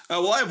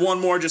 Well, I have one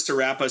more just to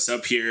wrap us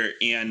up here,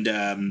 and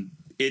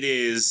it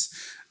is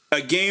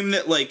a game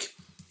that, like,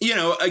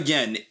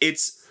 again,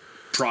 it's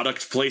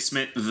product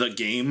placement, the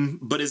game,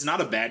 but it's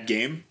not a bad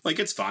game. Like,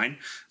 it's fine.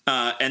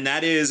 And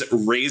that is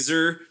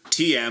Razer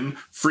TM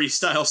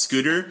Freestyle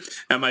Scooter.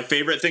 And my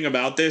favorite thing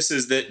about this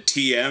is that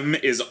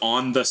TM is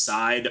on the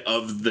side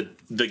of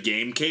the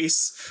game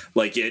case.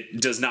 Like, it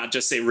does not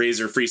just say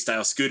Razer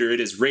Freestyle Scooter. It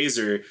is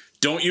Razer.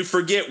 Don't you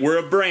forget we're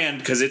a brand,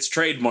 because it's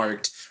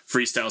trademarked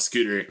Freestyle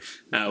Scooter,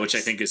 which I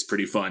think is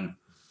pretty fun.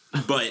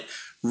 But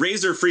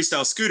Razer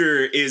Freestyle Scooter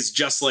is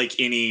just like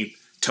any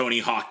Tony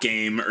Hawk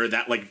game or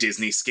that like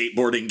Disney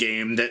skateboarding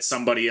game that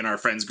somebody in our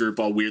friends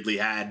group all weirdly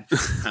had,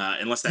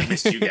 unless that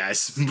missed you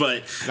guys.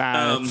 But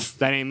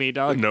That ain't me,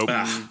 dog. Nope.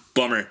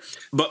 bummer.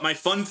 But my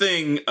fun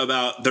thing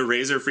about the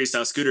Razer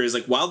Freestyle Scooter is,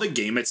 like, while the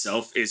game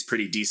itself is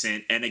pretty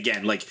decent, and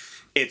again, like,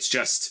 it's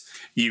just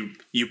you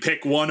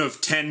pick one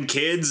of 10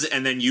 kids,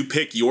 and then you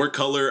pick your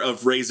color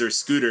of Razer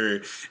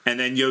scooter, and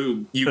then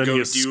you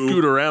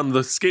scoot around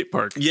the skate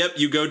park. Yep,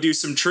 you go do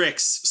some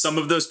tricks. Some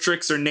of those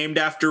tricks are named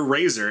after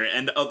Razer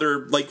and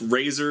other like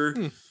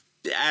Razer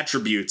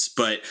attributes.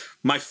 But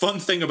my fun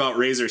thing about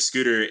Razer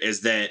Scooter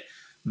is that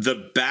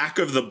the back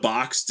of the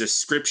box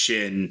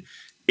description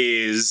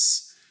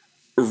is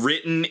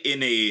written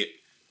in a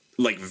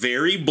like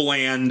very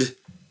bland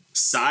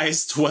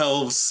size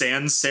 12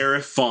 sans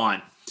serif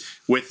font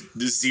with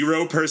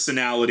zero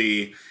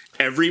personality.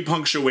 Every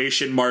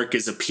punctuation mark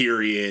is a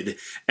period,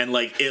 and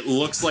like it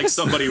looks like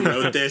somebody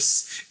wrote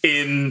this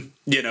in,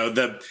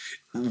 the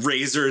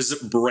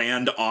Razer's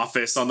brand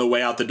office on the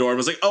way out the door and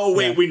was like, oh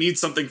wait, we need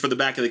something for the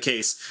back of the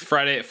case.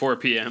 Friday at 4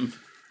 p.m.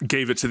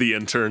 Gave it to the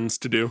interns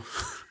to do.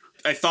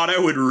 I thought I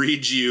would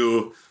read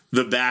you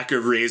the back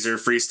of Razer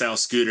Freestyle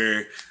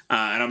Scooter,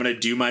 and I'm going to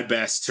do my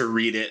best to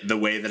read it the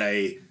way that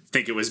I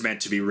think it was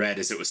meant to be read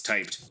as it was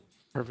typed.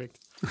 Perfect.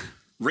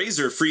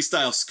 Razer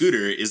Freestyle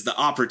Scooter is the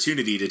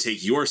opportunity to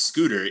take your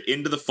scooter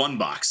into the fun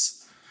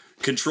box.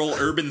 Control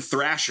urban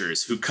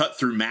thrashers who cut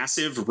through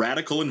massive,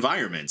 radical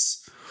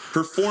environments.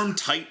 Perform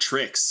tight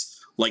tricks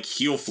like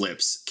heel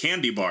flips,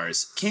 candy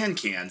bars,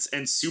 cans,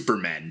 and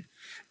supermen.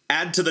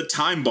 Add to the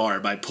time bar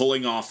by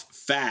pulling off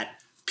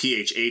fat,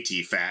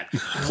 P-H-A-T, fat,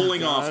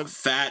 pulling off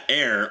fat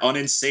air on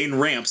insane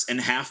ramps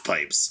and half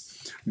pipes.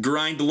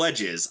 Grind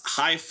ledges,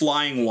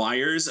 high-flying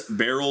wires,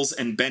 barrels,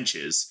 and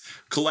benches.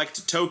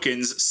 Collect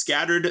tokens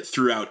scattered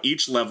throughout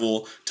each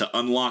level to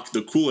unlock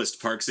the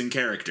coolest parks and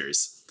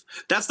characters.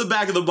 That's the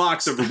back of the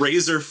box of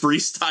Razer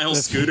Freestyle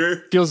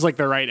Scooter. Feels like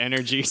the right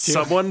energy, too.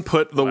 Someone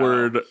put the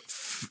word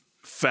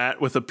fat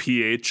with a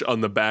PH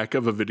on the back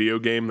of a video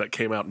game that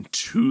came out in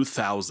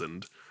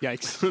 2000.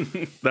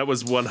 Yikes. That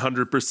was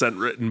 100%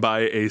 written by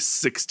a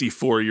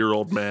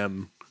 64-year-old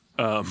man.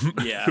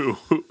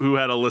 Who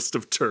had a list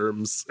of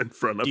terms in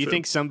front of him. Do you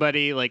think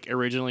somebody like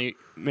originally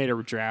made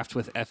a draft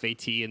with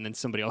FAT and then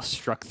somebody else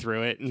struck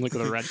through it and like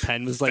with a red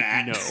pen was like,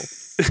 Fat. no.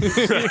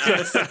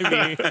 Yes, I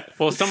mean,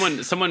 Well,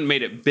 someone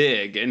made it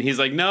big, and he's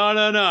like, no,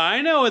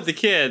 I know what the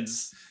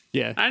kids.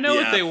 yeah. I know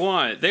what they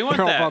want. They want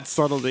They're all that about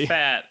subtlety.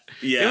 fat.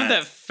 Yeah. They want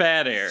that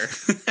fat air.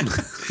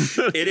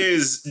 It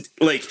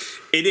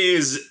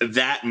is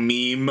that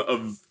meme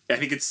of, I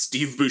think it's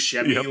Steve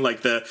Buscemi, Yep.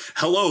 like the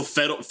hello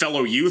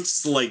fellow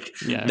youths, like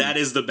Yeah. that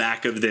is the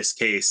back of this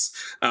case.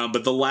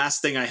 But the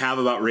last thing I have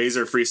about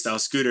Razer Freestyle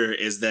Scooter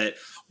is that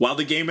while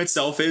the game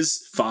itself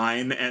is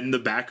fine and the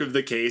back of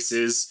the case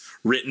is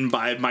written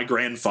by my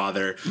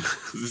grandfather,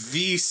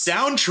 the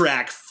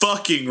soundtrack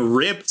fucking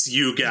ripped,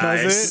 you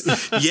guys.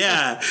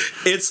 Yeah,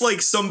 it's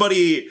like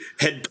somebody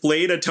had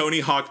played a Tony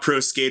Hawk Pro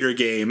Skater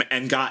game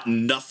and got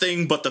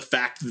nothing but the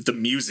fact that the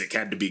music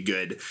had to be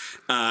good.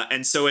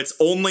 And so it's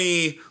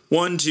only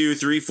 1, 2,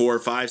 3, 4,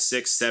 5,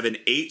 6, 7,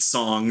 8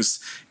 songs.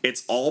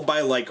 It's all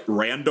by like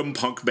random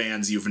punk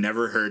bands you've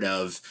never heard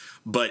of.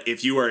 But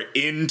if you are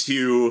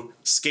into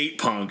skate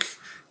punk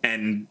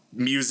and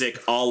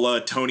music a la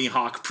Tony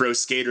Hawk Pro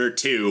Skater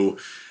 2,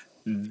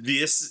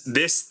 this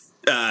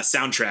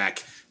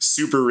soundtrack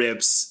super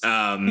rips.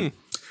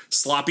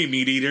 Sloppy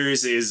Meat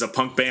Eaters is a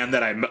punk band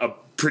that I'm a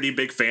pretty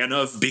big fan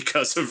of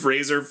because of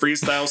Razor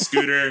Freestyle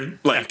Scooter.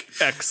 Like,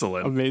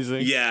 excellent.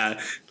 Amazing. yeah.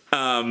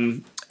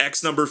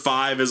 X Number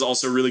 5 is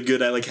also really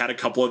good. I like had a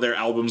couple of their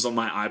albums on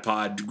my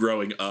iPod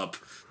growing up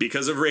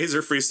because of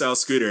Razor Freestyle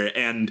Scooter.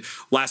 And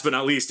last but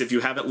not least, if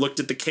you haven't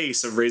looked at the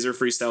case of Razor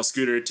Freestyle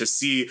Scooter to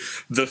see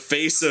the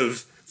face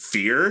of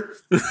fear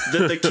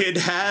that the kid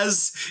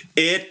has,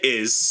 it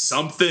is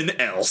something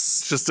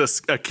else.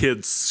 Just a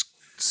kid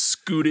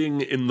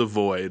scooting in the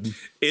void.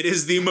 It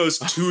is the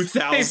most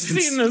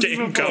 2000s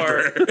game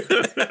cover.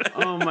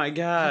 Oh my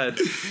god.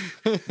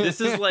 This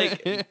is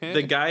like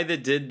the guy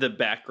that did the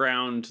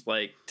background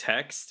like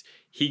text.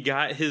 He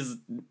got his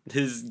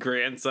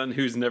grandson,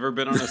 who's never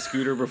been on a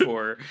scooter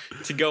before,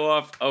 to go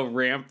off a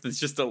ramp that's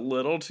just a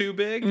little too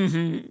big.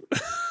 Mm-hmm.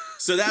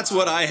 So that's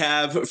what I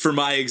have for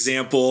my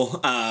example.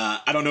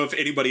 I don't know if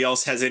anybody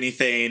else has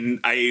anything.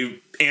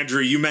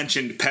 Andrew, you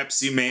mentioned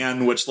Pepsi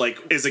Man, which like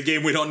is a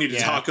game we don't need to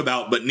talk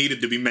about, but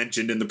needed to be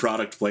mentioned in the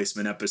product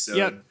placement episode.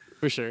 Yep,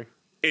 for sure.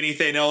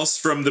 Anything else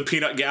from the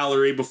Peanut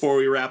Gallery before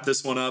we wrap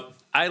this one up?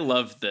 I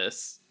love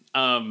this.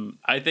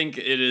 I think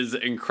it is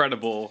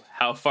incredible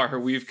how far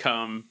we've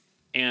come,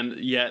 and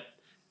yet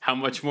how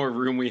much more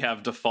room we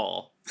have to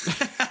fall.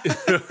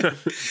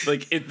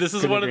 Like this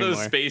is one of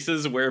those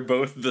spaces where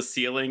both the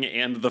ceiling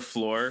and the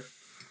floor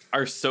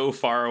are so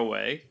far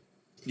away.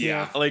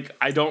 Yeah. Like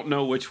I don't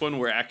know which one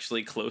we're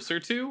actually closer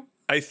to.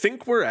 I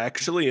think we're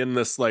actually in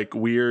this like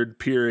weird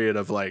period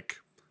of like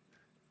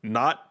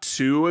not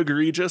too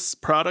egregious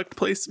product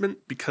placement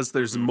because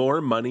there's more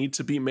money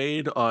to be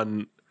made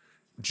on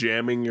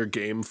jamming your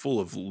game full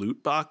of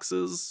loot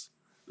boxes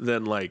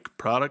than like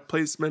product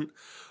placement.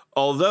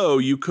 Although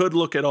you could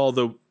look at all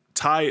the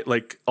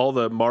all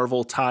the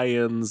Marvel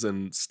tie-ins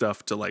and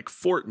stuff to like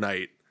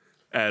Fortnite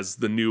as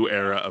the new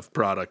era of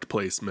product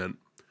placement,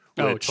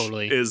 which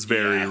is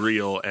very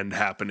real and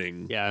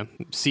happening. Yeah.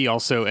 See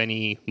also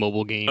any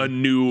mobile game. A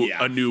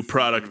new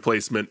product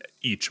placement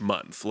each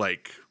month.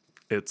 Like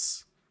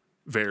it's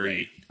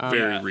very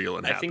real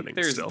and happening.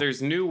 I think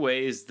there's new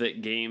ways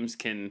that games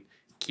can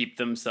keep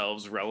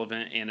themselves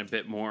relevant and a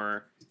bit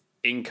more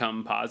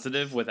income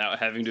positive without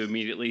having to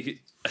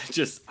immediately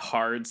just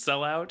hard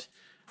sell out.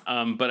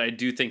 But I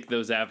do think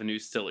those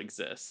avenues still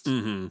exist.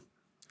 Mm-hmm.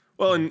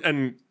 Well,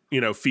 and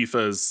you know,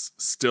 FIFA's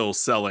still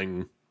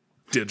selling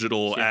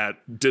digital ad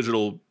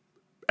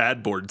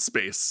board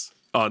space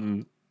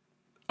on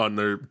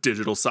their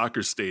digital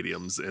soccer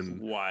stadiums in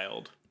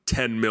wild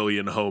 10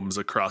 million homes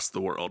across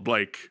the world.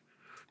 Like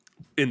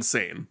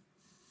insane.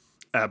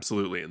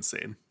 Absolutely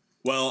insane.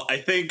 Well, I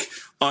think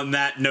on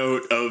that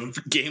note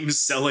of games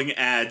selling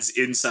ads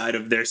inside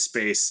of their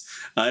space,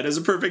 it is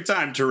a perfect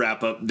time to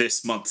wrap up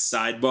this month's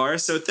Sidebar.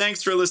 So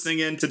thanks for listening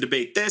in to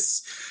Debate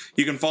This.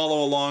 You can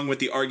follow along with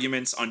the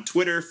arguments on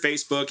Twitter,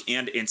 Facebook,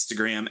 and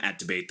Instagram at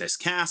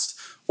DebateThisCast,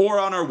 or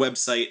on our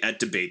website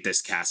at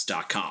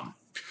debatethiscast.com.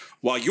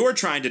 While you're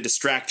trying to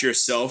distract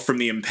yourself from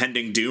the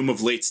impending doom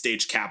of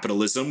late-stage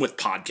capitalism with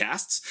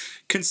podcasts,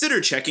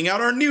 consider checking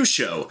out our new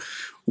show.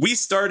 We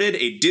started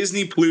a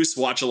Disney Plus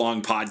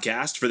watch-along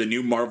podcast for the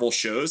new Marvel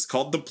shows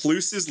called The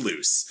Plus is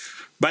Loose.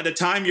 By the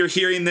time you're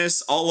hearing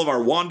this, all of our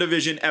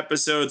WandaVision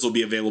episodes will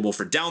be available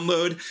for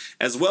download,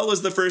 as well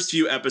as the first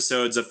few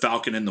episodes of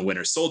Falcon and the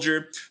Winter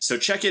Soldier, so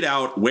check it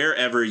out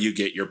wherever you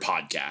get your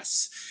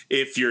podcasts,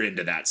 if you're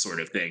into that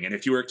sort of thing. And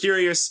if you are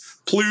curious,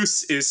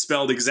 Plus is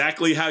spelled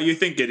exactly how you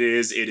think it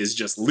is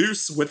just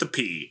loose with a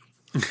P.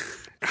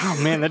 Oh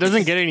man, that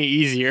doesn't get any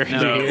easier.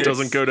 No, it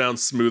doesn't go down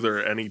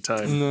smoother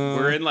anytime. No.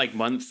 We're in like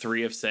month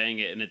 3 of saying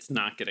it, and it's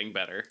not getting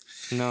better.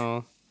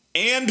 No.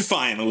 And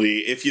finally,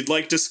 if you'd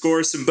like to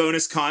score some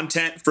bonus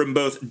content from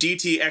both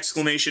DT!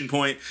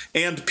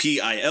 And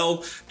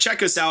PIL,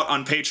 check us out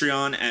on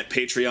Patreon at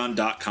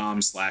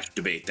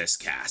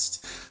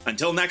patreon.com/debatethiscast.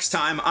 Until next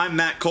time, I'm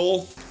Matt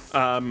Cole.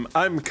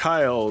 I'm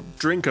Kyle.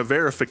 Drink a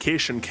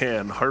verification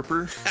can,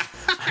 Harper.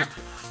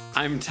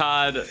 I'm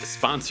Todd.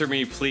 Sponsor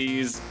me,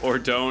 please, or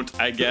don't,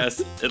 I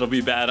guess. It'll be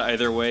bad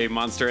either way.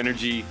 Monster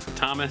Energy,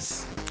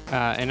 Thomas.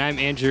 And I'm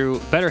Andrew.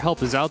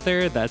 BetterHelp is out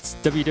there. That's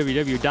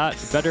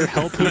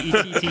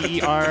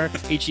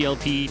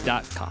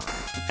www.betterhelp.com.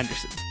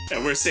 Henderson.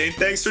 And we're saying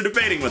thanks for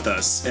debating with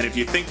us. And if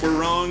you think we're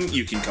wrong,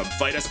 you can come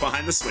fight us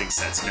behind the swing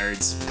sets,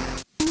 nerds.